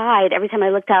I died every time I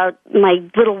looked out my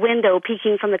little window,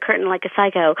 peeking from the curtain like a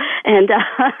psycho. And,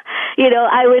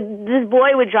 this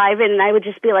boy would drive in, and I would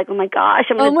just be like, oh my gosh,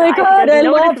 I'm going to die. Oh my God, I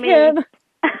love him.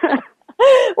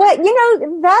 Well,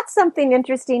 that's something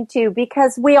interesting too,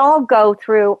 because we all go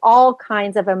through all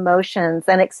kinds of emotions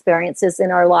and experiences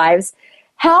in our lives.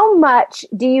 How much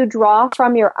do you draw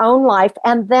from your own life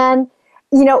and then,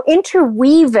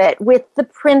 interweave it with the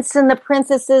prince and the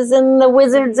princesses and the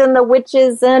wizards and the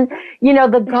witches and,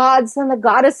 the gods and the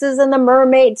goddesses and the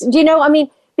mermaids? Do you know,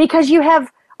 because you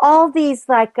have all these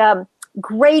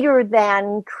greater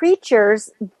than creatures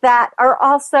that are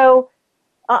also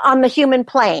on the human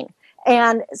plane.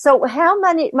 And so how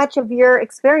much of your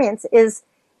experience is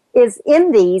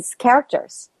in these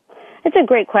characters? It's a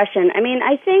great question. I mean,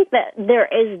 I think that there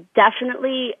is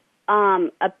definitely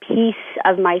a piece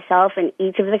of myself in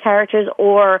each of the characters,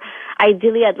 or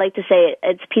ideally I'd like to say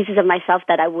it's pieces of myself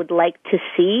that I would like to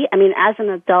see. I mean, as an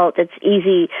adult, it's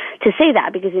easy to say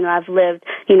that because, I've lived,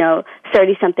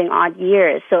 30-something odd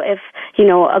years. So if,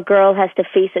 a girl has to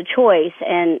face a choice,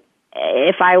 and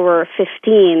if I were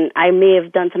 15, I may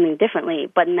have done something differently.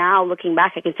 But now looking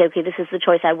back, I can say, okay, this is the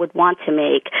choice I would want to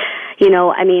make.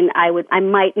 I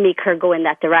might make her go in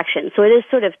that direction. So it is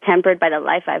sort of tempered by the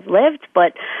life I've lived.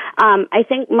 But I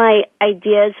think my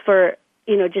ideas for,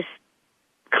 just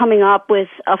coming up with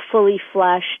a fully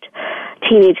fleshed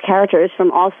teenage characters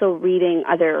from also reading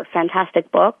other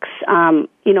fantastic books.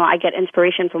 I get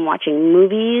inspiration from watching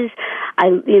movies.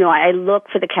 I look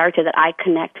for the character that I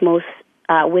connect most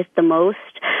with the most.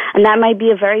 And that might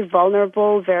be a very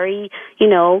vulnerable, very,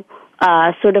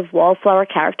 sort of wallflower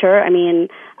character. I mean,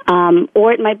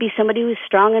 or it might be somebody who's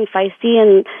strong and feisty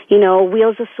and,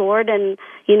 wields a sword and,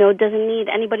 doesn't need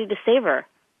anybody to save her.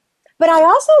 But I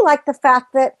also like the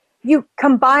fact that you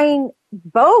combine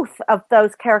both of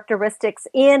those characteristics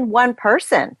in one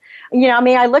person.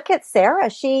 I look at Sarah,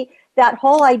 that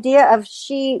whole idea of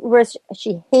she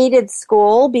hated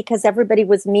school because everybody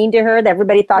was mean to her, that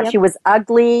everybody thought she was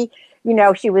ugly.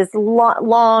 She was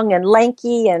long and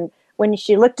lanky, and when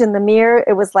she looked in the mirror,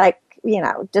 it was like,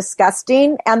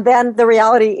 disgusting. And then the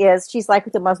reality is she's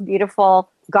like the most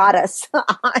beautiful goddess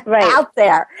out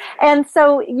there. And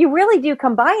so you really do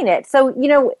combine it. So,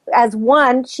 as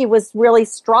one, she was really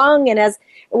strong, and as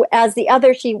the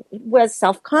other, she was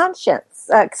self-conscious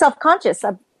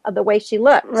of the way she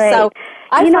looked. Right. So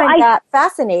I find that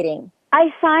fascinating.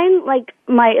 I sign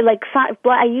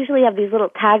I usually have these little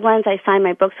taglines I sign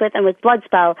my books with, and with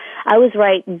Bloodspell, I was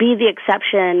right, be the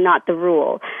exception, not the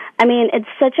rule. I mean, it's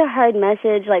such a hard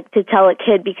message, to tell a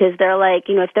kid, because they're like,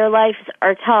 if their lives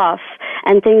are tough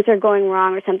and things are going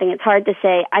wrong or something, it's hard to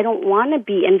say, I don't want to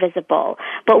be invisible.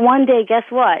 But one day, guess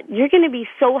what? You're going to be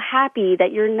so happy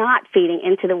that you're not fading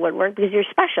into the woodwork because you're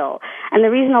special. And the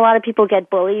reason a lot of people get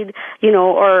bullied,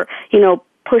 or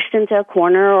pushed into a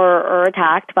corner or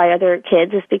attacked by other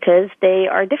kids is because they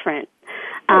are different.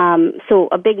 So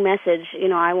a big message,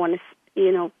 I want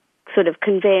to, sort of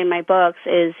convey in my books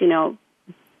is, don't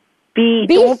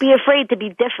be afraid to be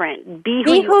different. Be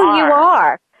who you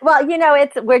are. Well,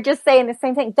 we're just saying the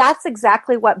same thing. That's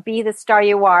exactly what Be the Star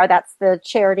You Are. That's the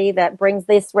charity that brings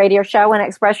this radio show and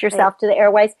Express Yourself to the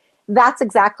airways. That's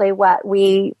exactly what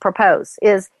we propose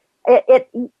is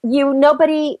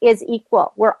nobody is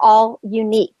equal. We're all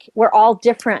unique. We're all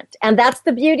different. And that's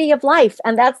the beauty of life.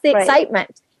 And that's the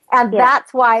excitement. And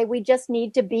that's why we just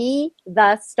need to be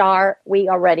the star we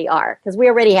already are, because we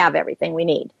already have everything we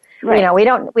need. Right. We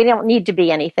don't need to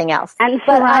be anything else. And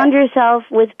surround yourself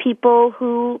with people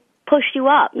who push you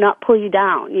up, not pull you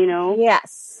down,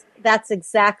 Yes, that's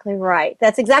exactly right.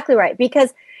 That's exactly right.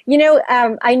 Because,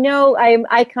 I know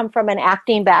I come from an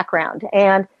acting background,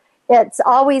 and it's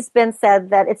always been said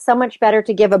that it's so much better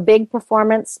to give a big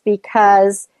performance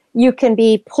because you can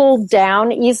be pulled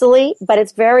down easily, but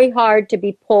it's very hard to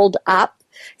be pulled up.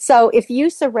 So if you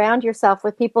surround yourself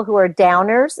with people who are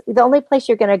downers, the only place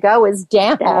you're going to go is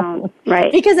down. Right.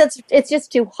 Because it's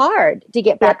just too hard to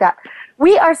get back up.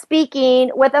 We are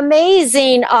speaking with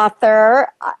amazing author,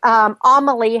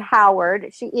 Amelie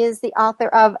Howard. She is the author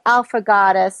of Alpha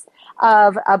Goddess,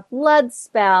 of A Blood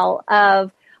Spell,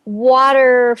 of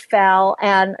Waterfell,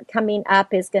 and coming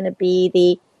up is going to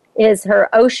be her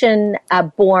Ocean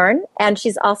Born, and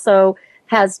she's also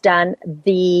has done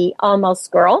The Almost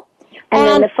Girl. And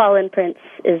then The Fallen Prince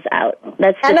is out.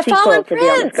 That's the sequel to The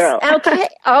Almost Girl. Okay.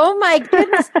 Oh my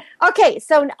goodness. Okay,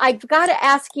 so I've got to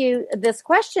ask you this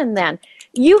question then.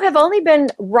 You have only been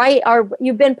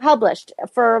you've been published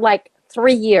for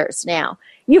 3 years now.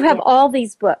 You have all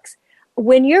these books.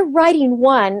 When you're writing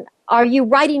one, are you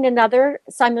writing another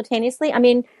simultaneously? I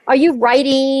mean, are you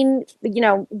writing,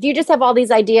 do you just have all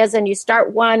these ideas and you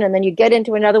start one and then you get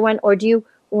into another one? Or do you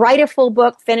write a full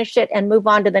book, finish it, and move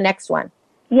on to the next one?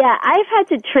 Yeah, I've had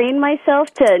to train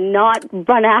myself to not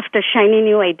run after shiny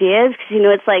new ideas because,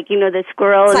 it's like, the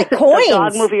squirrel in the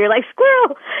dog movie. You're like,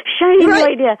 squirrel, shiny new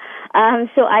idea.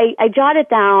 So I jot it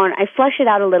down. I flush it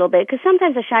out a little bit because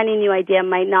sometimes a shiny new idea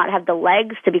might not have the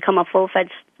legs to become a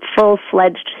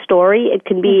full-fledged story. It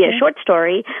can be a short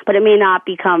story, but it may not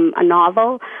become a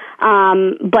novel.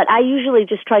 But I usually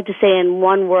just try to stay in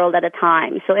one world at a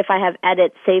time. So if I have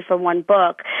edits, say, for one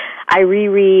book, I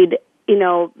reread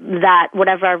that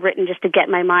whatever I've written just to get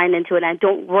my mind into it. And I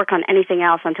don't work on anything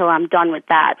else until I'm done with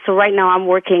that. So right now I'm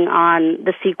working on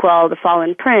the sequel, The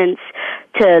Fallen Prince,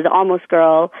 to The Almost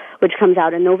Girl, which comes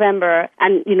out in November.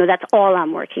 And, that's all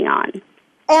I'm working on.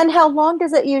 And how long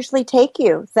does it usually take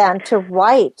you then to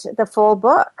write the full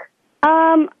book?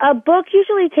 A book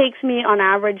usually takes me on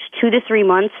average 2 to 3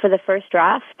 months for the first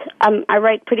draft. I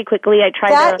write pretty quickly.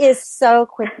 That is so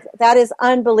quick. That is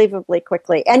unbelievably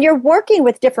quickly. And you're working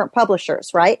with different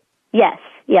publishers, right? Yes.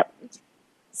 Yep.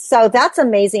 So that's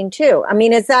amazing too. I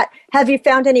mean, have you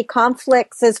found any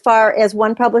conflicts as far as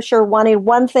one publisher wanting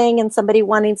one thing and somebody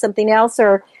wanting something else,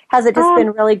 or has it just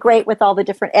been really great with all the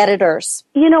different editors?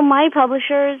 My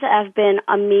publishers have been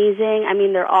amazing. I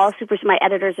mean, my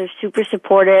editors are super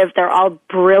supportive. They're all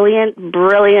brilliant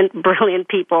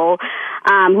people,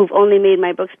 who've only made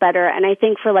my books better. And I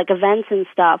think for events and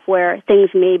stuff where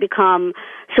things may become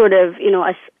sort of,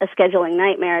 a scheduling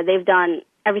nightmare, they've done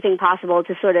everything possible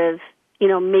to sort of,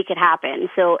 make it happen.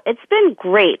 So it's been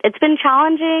great. It's been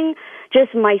challenging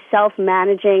just myself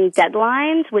managing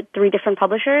deadlines with 3 different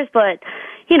publishers, but,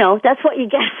 that's what you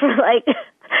get for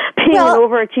being an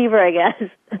overachiever, I guess.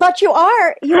 But you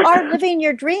are living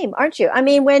your dream, aren't you? I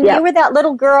mean, when you were that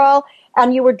little girl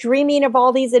and you were dreaming of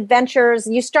all these adventures,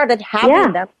 you started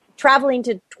having them, traveling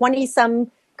to 20-some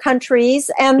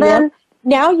countries, and then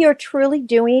now you're truly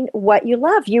doing what you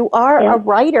love. You are a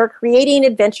writer creating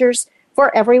adventures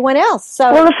for everyone else.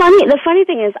 So, well, the funny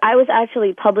thing is, I was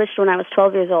actually published when I was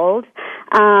 12 years old,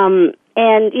 and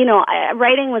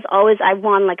writing was always. I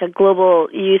won a global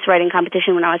youth writing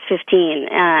competition when I was 15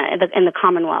 in the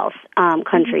Commonwealth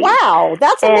countries. Wow,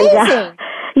 that's amazing.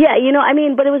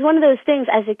 But it was one of those things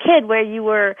as a kid where you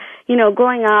were,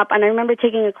 growing up, and I remember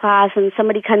taking a class and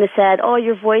somebody kind of said, "Oh,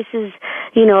 your voice is,"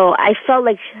 I felt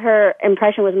like her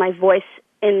impression was my voice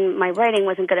in my writing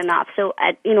wasn't good enough. So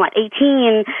at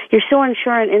 18, you're so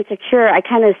unsure and insecure. I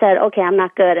kind of said, okay, I'm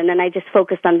not good. And then I just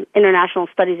focused on international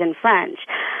studies in French.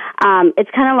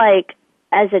 It's kind of like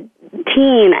as a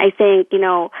teen, I think,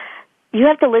 you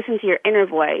have to listen to your inner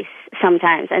voice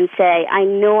sometimes and say, I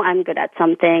know I'm good at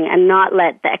something, and not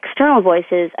let the external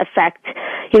voices affect,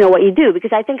 what you do.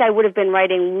 Because I think I would have been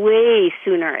writing way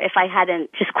sooner if I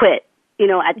hadn't just quit,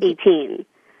 at 18.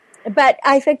 But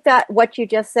I think that what you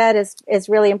just said is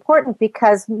really important,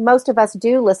 because most of us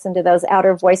do listen to those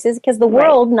outer voices because the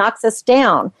world knocks us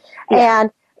down. Yeah. And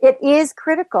it is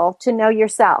critical to know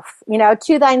yourself,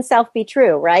 to thyself be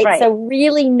true, right? So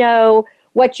really know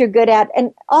what you're good at.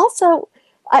 And also,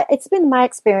 it's been my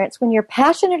experience, when you're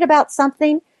passionate about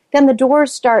something, then the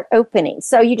doors start opening.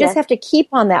 So you just have to keep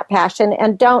on that passion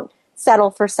and don't settle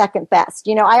for second best.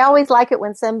 I always like it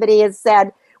when somebody has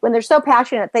said, when they're so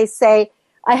passionate, they say,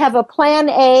 I have a plan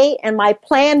A and my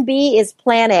plan B is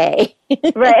plan A.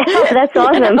 Right. That's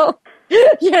awesome.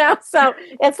 So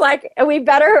it's like we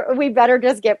better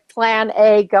just get plan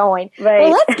A going. Right. Well,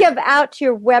 let's give out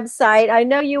your website. I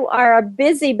know you are a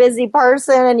busy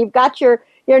person, and you've got your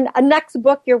next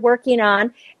book you're working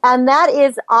on, and that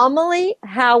is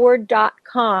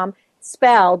AmalieHoward.com,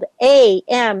 spelled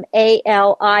AMALIE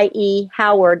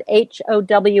Howard,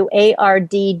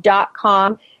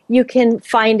 HOWARD.com. You can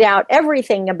find out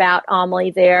everything about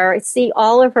Amalie there, see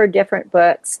all of her different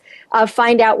books,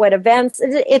 find out what events.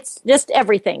 It's just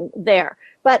everything there.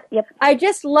 But I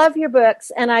just love your books,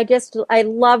 and I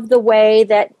love the way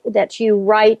that you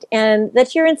write and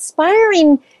that you're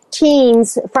inspiring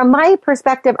teens. From my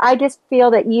perspective, I just feel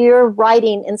that your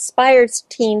writing inspires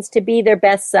teens to be their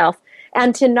best self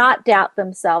and to not doubt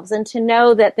themselves, and to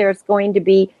know that there's going to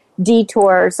be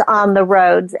detours on the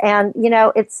roads. And,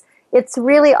 it's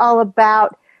really all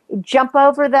about jump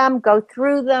over them, go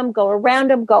through them, go around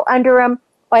them, go under them,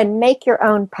 and make your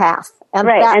own path. And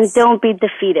and don't be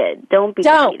defeated. Don't be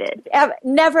defeated.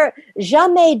 Never,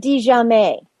 jamais dit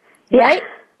jamais, right?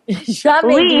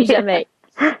 Jamais dit jamais.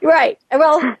 Right.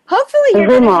 Well, hopefully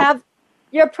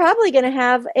you're probably going to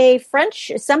have a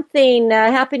French something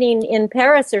happening in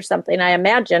Paris or something, I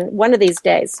imagine, one of these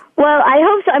days. Well, I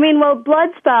hope so. I mean,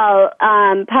 Bloodspell,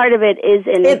 part of it is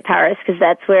in Paris, because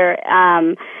that's where,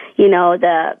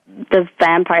 the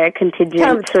vampire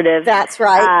contingent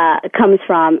comes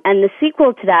from. And the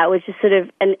sequel to that was just sort of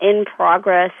an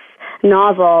in-progress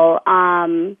novel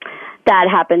that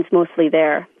happens mostly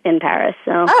there in Paris.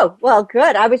 So. Oh, well,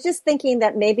 good. I was just thinking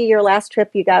that maybe your last trip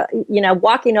you got,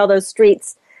 walking all those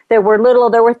streets, there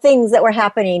were things that were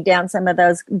happening down some of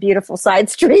those beautiful side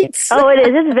streets. Oh, it is.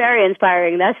 It's very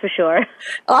inspiring, that's for sure.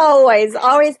 Always.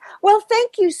 Well,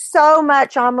 thank you so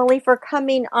much, Amelie, for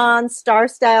coming on Star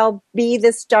Style, Be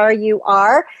the Star You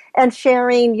Are, and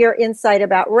sharing your insight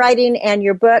about writing and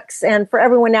your books. And for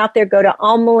everyone out there, go to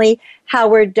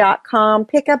AmelieHoward.com.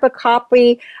 Pick up a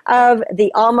copy of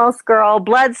The Almost Girl,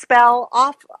 Blood Spell,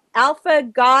 Alpha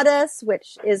Goddess,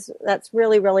 that's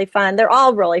really, really fun. They're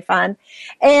all really fun.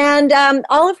 And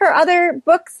all of her other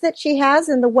books that she has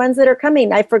and the ones that are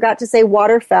coming. I forgot to say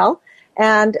Waterfell.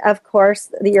 And, of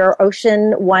course, your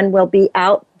ocean one will be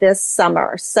out this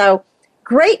summer. So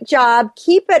great job.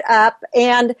 Keep it up.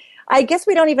 And I guess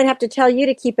we don't even have to tell you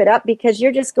to keep it up because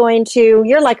you're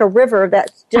like a river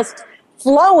that's just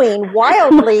flowing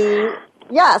wildly.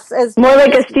 Yes. More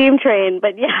like a steam train,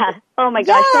 but yeah. Oh my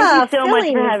gosh, thank you so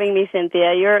much for having me,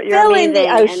 Cynthia. You're amazing,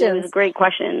 and it was great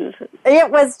questions.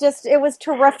 It was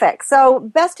terrific. So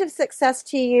best of success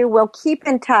to you. We'll keep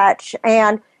in touch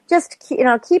and just,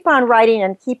 keep on writing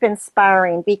and keep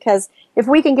inspiring, because if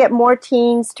we can get more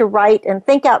teens to write and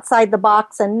think outside the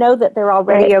box and know that they're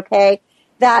already okay,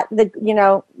 that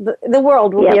the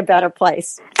world will be a better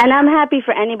place. And I'm happy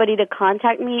for anybody to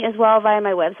contact me as well via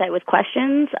my website with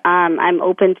questions. I'm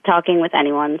open to talking with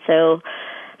anyone, so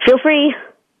feel free.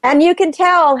 And you can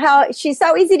tell how she's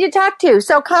so easy to talk to.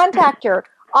 So contact her,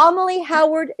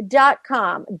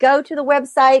 AmelieHoward.com. Go to the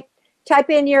website, type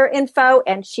in your info,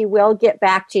 and she will get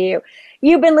back to you.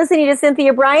 You've been listening to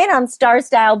Cynthia Bryan on Star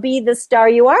Style, Be the Star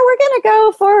You Are. We're going to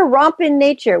go for a romp in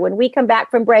nature when we come back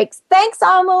from breaks. Thanks,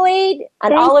 Amelie.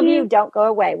 And all of you, don't go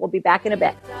away. We'll be back in a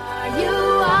bit. You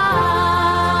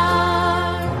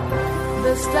are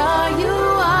the star you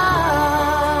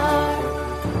are.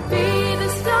 Be the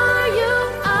star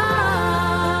you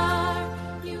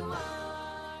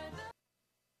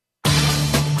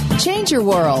are. Change your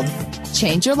world.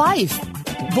 Change your life.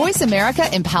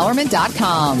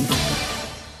 VoiceAmericaEmpowerment.com.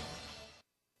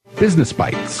 Business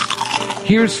Bites.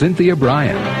 Here's Cynthia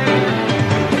Bryan.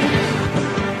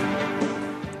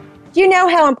 Do you know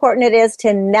how important it is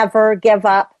to never give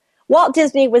up? Walt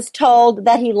Disney was told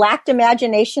that he lacked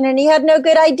imagination and he had no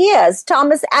good ideas.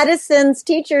 Thomas Edison's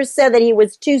teachers said that he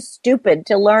was too stupid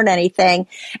to learn anything.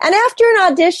 And after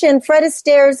an audition, Fred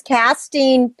Astaire's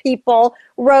casting people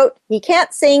wrote, he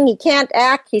can't sing, he can't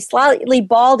act, he's slightly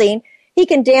balding, he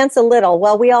can dance a little.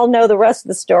 Well, we all know the rest of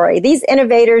the story. These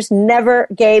innovators never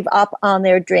gave up on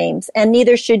their dreams, and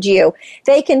neither should you.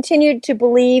 They continued to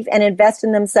believe and invest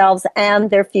in themselves and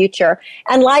their future.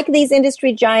 And like these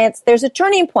industry giants, there's a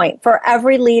turning point for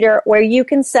every leader where you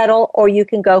can settle or you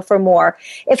can go for more.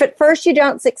 If at first you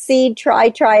don't succeed,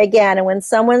 try again. And when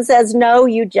someone says no,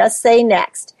 you just say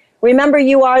next. Remember,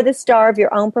 you are the star of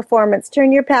your own performance.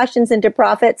 Turn your passions into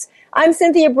profits. I'm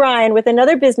Cynthia Bryan with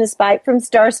another Business Bite from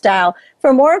Star Style.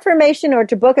 For more information or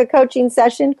to book a coaching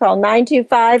session, call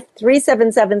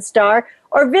 925-377-STAR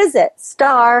or visit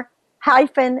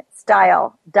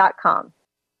star-style.com.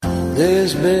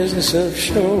 This business of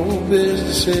show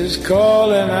business is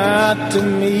calling out to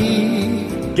me.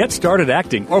 Get started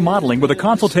acting or modeling with a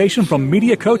consultation from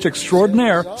media coach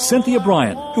extraordinaire Cynthia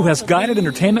Bryan, who has guided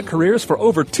entertainment careers for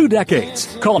over 2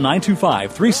 decades. Call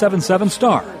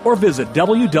 925-377-STAR or visit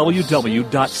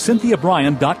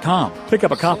www.cynthiabryan.com. Pick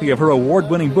up a copy of her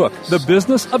award-winning book, The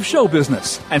Business of Show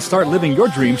Business, and start living your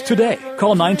dreams today.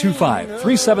 Call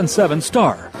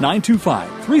 925-377-STAR.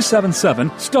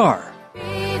 925-377-STAR. Be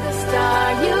the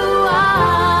star you are.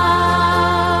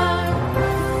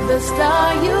 The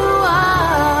star you are.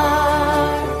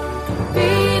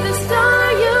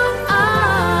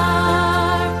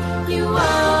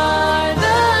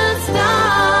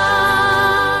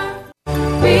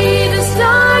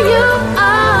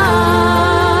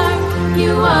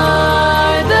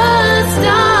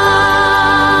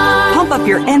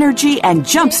 Your energy and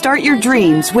jumpstart your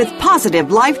dreams with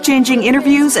positive, life-changing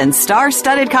interviews and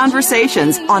star-studded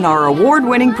conversations on our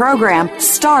award-winning program,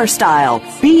 Star Style,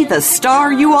 Be the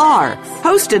Star You Are,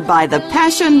 hosted by the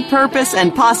passion, purpose,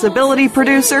 and possibility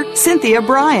producer, Cynthia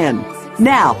Bryan.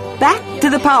 Now, back to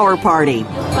the Power Party.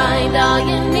 Find all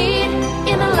you need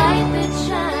in a light that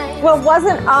shines. Well,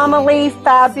 wasn't Amelie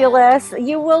fabulous?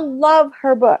 You will love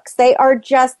her books. They are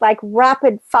just like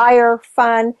rapid-fire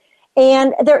fun.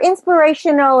 And they're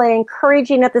inspirational and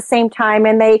encouraging at the same time,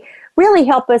 and they really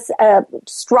help us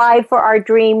strive for our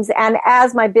dreams. And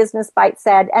as my Business Bite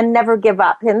said, and never give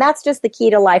up. And that's just the key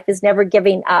to life, is never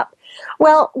giving up.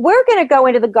 Well, we're going to go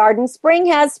into the garden. Spring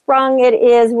has sprung. It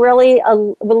is really a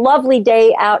lovely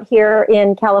day out here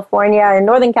in California, in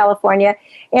Northern California.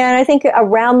 And I think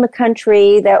around the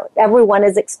country that everyone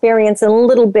is experiencing a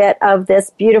little bit of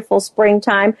this beautiful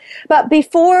springtime. But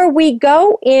before we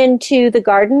go into the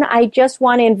garden, I just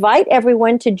want to invite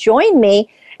everyone to join me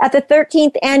at the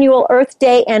 13th Annual Earth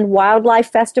Day and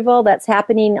Wildlife Festival that's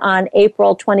happening on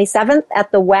April 27th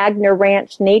at the Wagner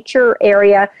Ranch Nature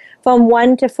Area from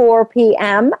 1 to 4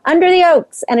 p.m. under the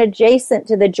oaks and adjacent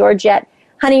to the Georgette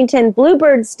Huntington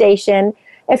Bluebird Station.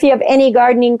 If you have any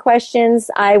gardening questions,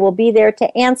 I will be there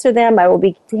to answer them. I will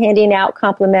be handing out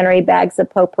complimentary bags of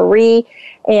potpourri,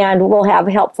 and we'll have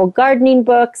helpful gardening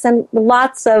books and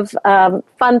lots of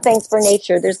fun things for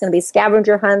nature. There's going to be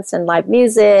scavenger hunts and live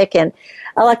music and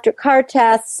electric car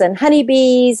tests and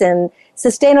honeybees and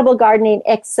sustainable gardening,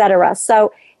 etc.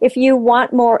 So if you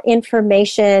want more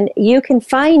information, you can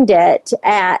find it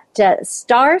at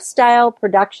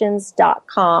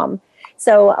starstyleproductions.com.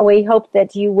 So we hope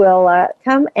that you will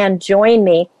come and join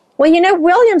me. Well,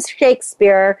 William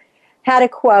Shakespeare had a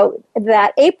quote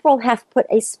that April hath put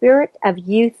a spirit of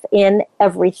youth in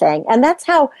everything. And that's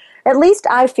how, at least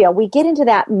I feel, we get into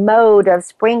that mode of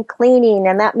spring cleaning,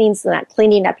 and that means not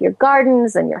cleaning up your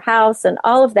gardens and your house and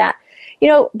all of that.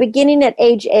 Beginning at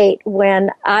age 8,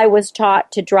 when I was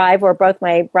taught to drive, or both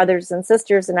my brothers and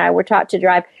sisters and I were taught to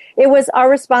drive, it was our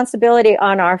responsibility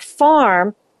on our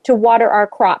farm to water our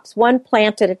crops, one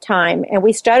plant at a time. And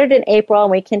we started in April and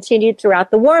we continued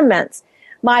throughout the warm months.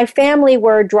 My family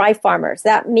were dry farmers.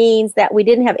 That means that we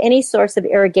didn't have any source of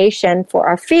irrigation for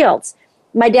our fields.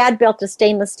 My dad built a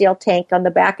stainless steel tank on the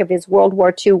back of his World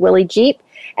War II Willys Jeep,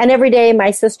 and every day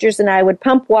my sisters and I would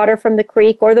pump water from the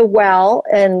creek or the well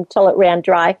until it ran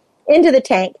dry into the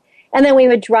tank, and then we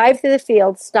would drive through the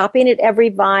fields, stopping at every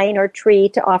vine or tree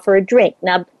to offer a drink.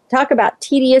 Now, talk about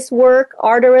tedious work,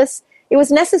 arduous. It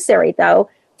was necessary, though,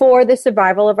 for the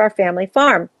survival of our family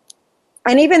farm.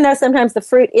 And even though sometimes the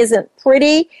fruit isn't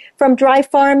pretty from dry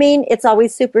farming, it's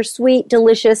always super sweet,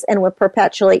 delicious, and we're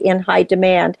perpetually in high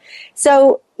demand.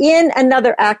 So in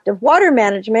another act of water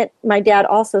management, my dad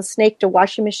also snaked a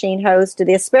washing machine hose to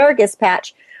the asparagus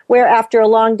patch, where after a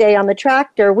long day on the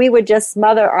tractor, we would just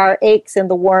smother our aches in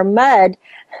the warm mud.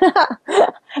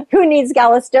 Who needs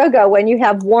Calistoga when you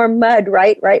have warm mud,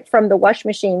 right from the wash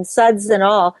machine, suds and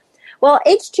all? Well,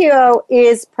 H2O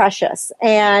is precious,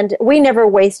 and we never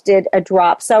wasted a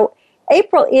drop. So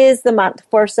April is the month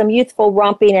for some youthful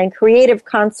romping and creative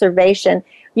conservation.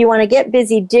 You want to get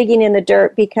busy digging in the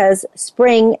dirt because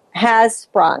spring has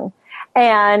sprung.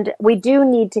 And we do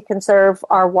need to conserve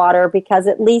our water because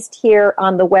at least here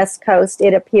on the West Coast,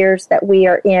 it appears that we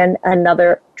are in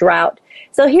another drought.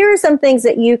 So here are some things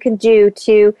that you can do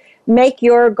to make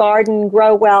your garden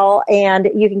grow well, and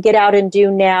you can get out and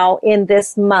do now in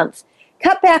this month.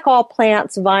 Cut back all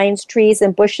plants, vines, trees,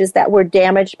 and bushes that were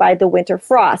damaged by the winter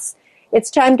frosts.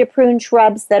 It's time to prune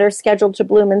shrubs that are scheduled to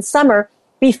bloom in summer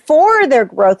before their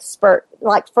growth spurt.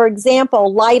 Like, for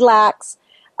example, lilacs,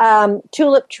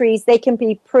 tulip trees, they can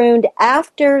be pruned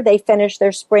after they finish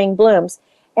their spring blooms.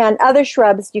 And other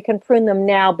shrubs, you can prune them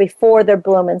now before their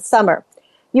bloom in summer.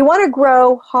 You want to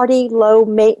grow hardy,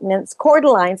 low-maintenance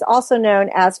cordylines, also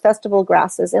known as festival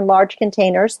grasses, in large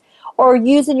containers, or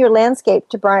use in your landscape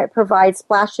to provide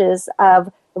splashes of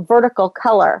vertical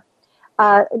color.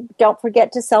 Don't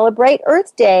forget to celebrate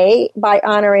Earth Day by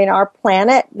honoring our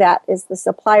planet that is the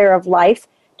supplier of life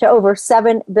to over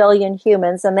 7 billion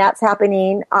humans, and that's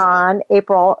happening on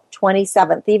April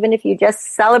 27th. Even if you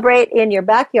just celebrate in your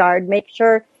backyard, make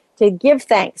sure to give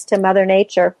thanks to Mother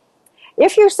Nature.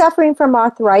 If you're suffering from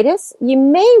arthritis, you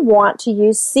may want to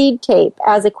use seed tape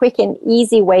as a quick and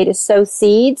easy way to sow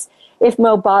seeds if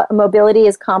mobility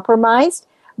is compromised.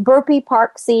 Burpee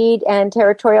Park Seed and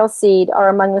Territorial Seed are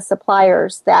among the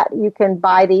suppliers that you can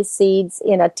buy these seeds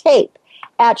in a tape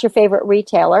at your favorite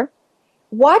retailer.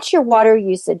 Watch your water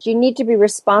usage. You need to be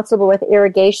responsible with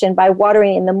irrigation by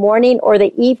watering in the morning or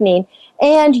the evening,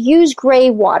 and use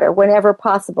gray water whenever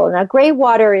possible. Now, gray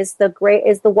water is the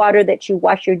water that you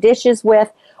wash your dishes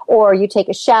with, or you take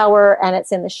a shower and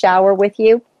it's in the shower with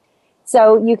you.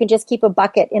 So you can just keep a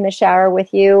bucket in the shower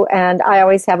with you, and I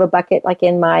always have a bucket like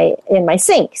in my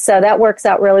sink. So that works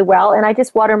out really well. And I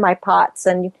just water my pots,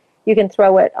 and you can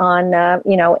throw it on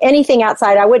anything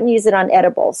outside. I wouldn't use it on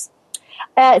edibles.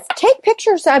 Take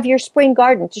pictures of your spring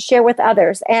garden to share with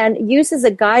others and use as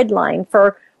a guideline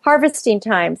for harvesting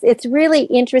times. It's really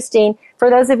interesting. For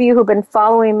those of you who've been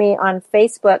following me on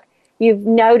Facebook, you've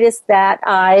noticed that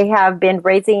I have been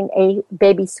raising a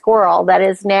baby squirrel that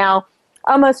is now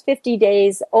almost 50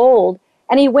 days old.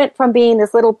 And he went from being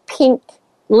this little pink,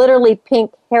 literally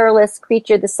pink, hairless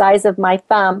creature the size of my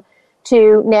thumb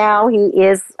to now he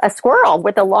is a squirrel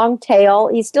with a long tail.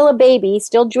 He's still a baby,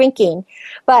 still drinking,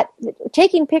 but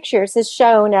taking pictures has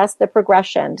shown us the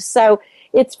progression. So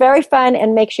it's very fun,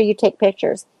 and make sure you take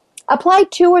pictures. Apply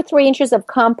 2 or 3 inches of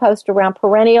compost around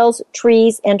perennials,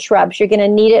 trees, and shrubs. You're going to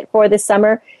need it for the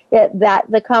summer. That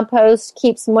the compost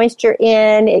keeps moisture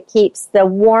in, it keeps the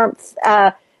warmth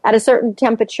at a certain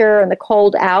temperature and the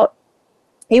cold out.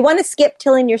 You want to skip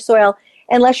tilling your soil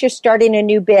unless you're starting a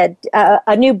new bed.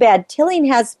 Tilling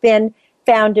has been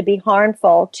found to be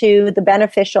harmful to the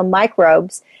beneficial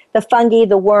microbes, the fungi,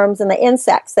 the worms, and the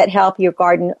insects that help your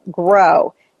garden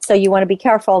grow. So you want to be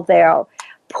careful there.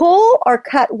 Pull or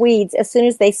cut weeds as soon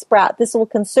as they sprout. This will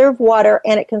conserve water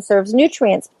and it conserves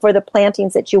nutrients for the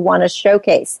plantings that you want to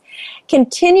showcase.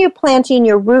 Continue planting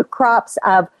your root crops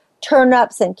of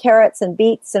turnips and carrots and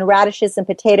beets and radishes and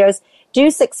potatoes. Do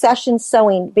succession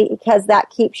sowing because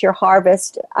that keeps your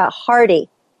harvest hardy.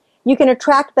 You can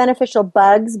attract beneficial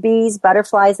bugs, bees,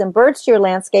 butterflies, and birds to your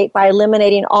landscape by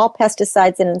eliminating all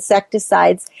pesticides and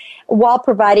insecticides while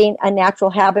providing a natural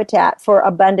habitat for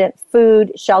abundant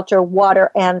food, shelter,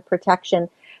 water, and protection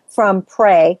from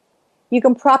prey. You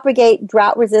can propagate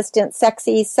drought-resistant,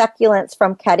 sexy succulents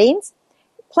from cuttings.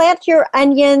 Plant your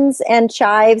onions and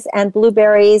chives and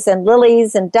blueberries and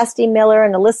lilies and dusty miller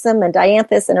and alyssum and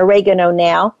dianthus and oregano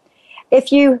now.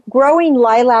 If you're growing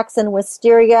lilacs and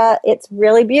wisteria, it's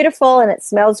really beautiful and it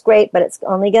smells great, but it's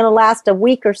only going to last a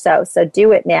week or so, so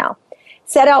do it now.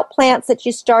 Set out plants that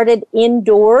you started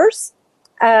indoors,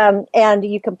 and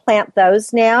you can plant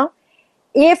those now.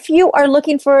 If you are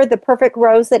looking for the perfect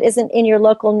rose that isn't in your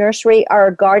local nursery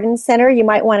or garden center, you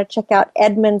might want to check out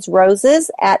Edmonds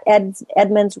Roses at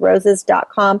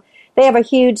edmondsroses.com. They have a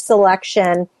huge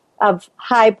selection of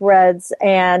hybrids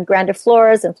and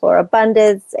grandifloras and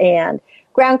florabundas and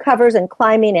ground covers and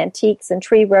climbing antiques and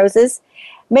tree roses.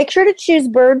 Make sure to choose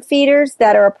bird feeders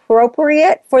that are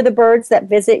appropriate for the birds that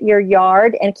visit your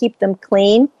yard and keep them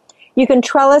clean. You can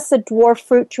trellis a dwarf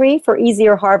fruit tree for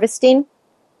easier harvesting.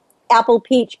 Apple,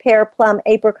 peach, pear, plum,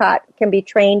 apricot can be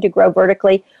trained to grow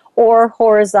vertically or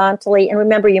horizontally. And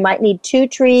remember, you might need 2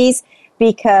 trees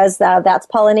because that's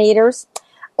pollinators.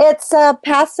 It's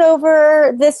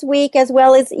Passover this week as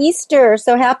well as Easter,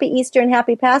 so happy Easter and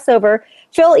happy Passover.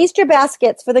 Fill Easter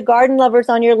baskets for the garden lovers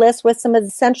on your list with some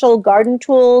essential garden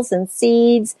tools and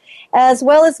seeds, as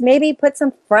well as maybe put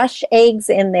some fresh eggs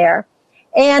in there.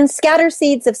 And scatter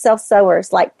seeds of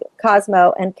self-sowers like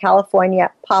Cosmo and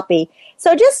California Poppy.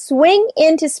 So just swing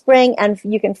into spring and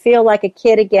you can feel like a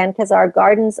kid again because our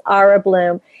gardens are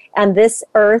abloom. And this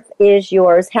earth is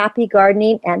yours. Happy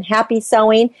gardening and happy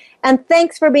sowing. And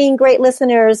thanks for being great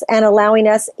listeners and allowing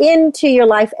us into your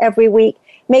life every week.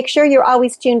 Make sure you're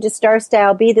always tuned to Star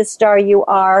Style, Be the Star You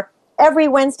Are, every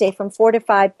Wednesday from 4 to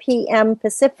 5 p.m.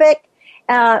 Pacific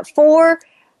for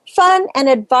fun and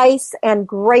advice and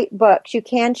great books. You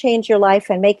can change your life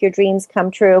and make your dreams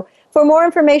come true. For more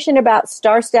information about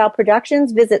Star Style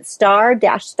Productions, visit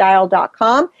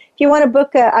star-style.com. If you want to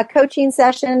book a coaching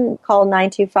session, call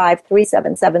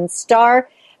 925-377-STAR.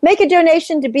 Make a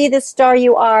donation to Be the Star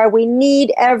You Are. We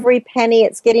need every penny.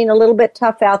 It's getting a little bit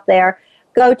tough out there.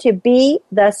 Go to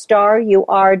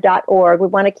BeTheStarYouAre.org. We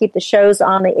want to keep the shows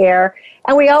on the air.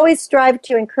 And we always strive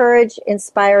to encourage,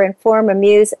 inspire, inform,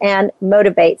 amuse, and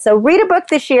motivate. So read a book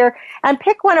this year and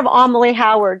pick one of Amelie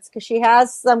Howard's because she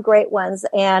has some great ones.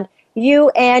 And you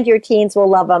and your teens will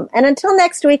love them. And until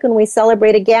next week when we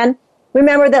celebrate again,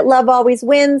 remember that love always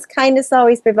wins, kindness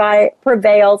always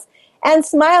prevails, and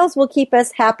smiles will keep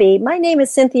us happy. My name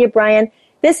is Cynthia Bryan.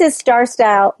 This is Star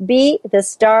Style. Be the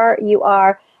Star You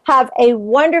Are. Have a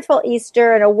wonderful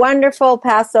Easter and a wonderful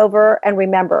Passover. And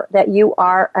remember that you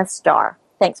are a star.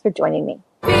 Thanks for joining me.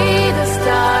 Be the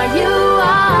star you are.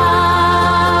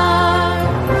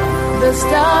 The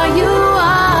star you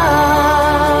are.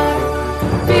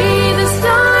 Be the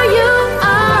star you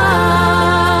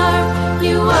are.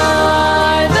 You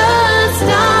are the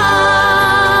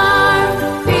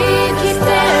star. Be the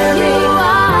star you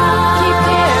are. Keep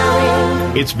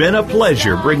caring. It's been a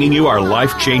pleasure bringing you our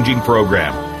life-changing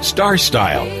program, Star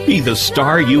Style, Be the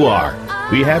Star You Are.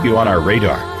 We have you on our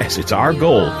radar as it's our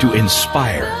goal to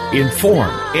inspire,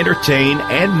 inform, entertain,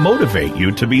 and motivate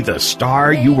you to be the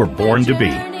star you were born to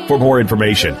be. For more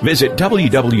information, visit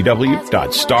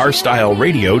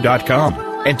www.starstyleradio.com.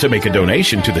 And to make a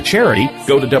donation to the charity,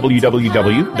 go to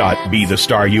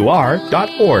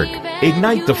www.BeTheStarYouAre.org.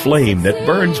 Ignite the flame that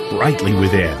burns brightly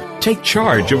within. Take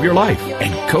charge of your life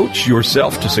and coach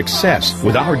yourself to success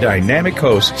with our dynamic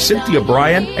hosts Cynthia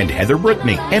Bryan and Heather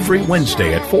Brittany every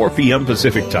Wednesday at 4 p.m.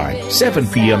 Pacific Time, 7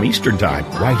 p.m. Eastern Time,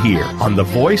 right here on the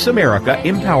Voice America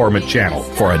Empowerment Channel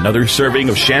for another serving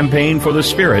of champagne for the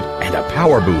spirit and a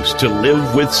power boost to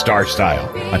live with Star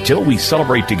Style. Until we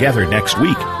celebrate together next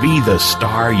week, be the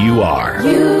star you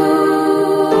are.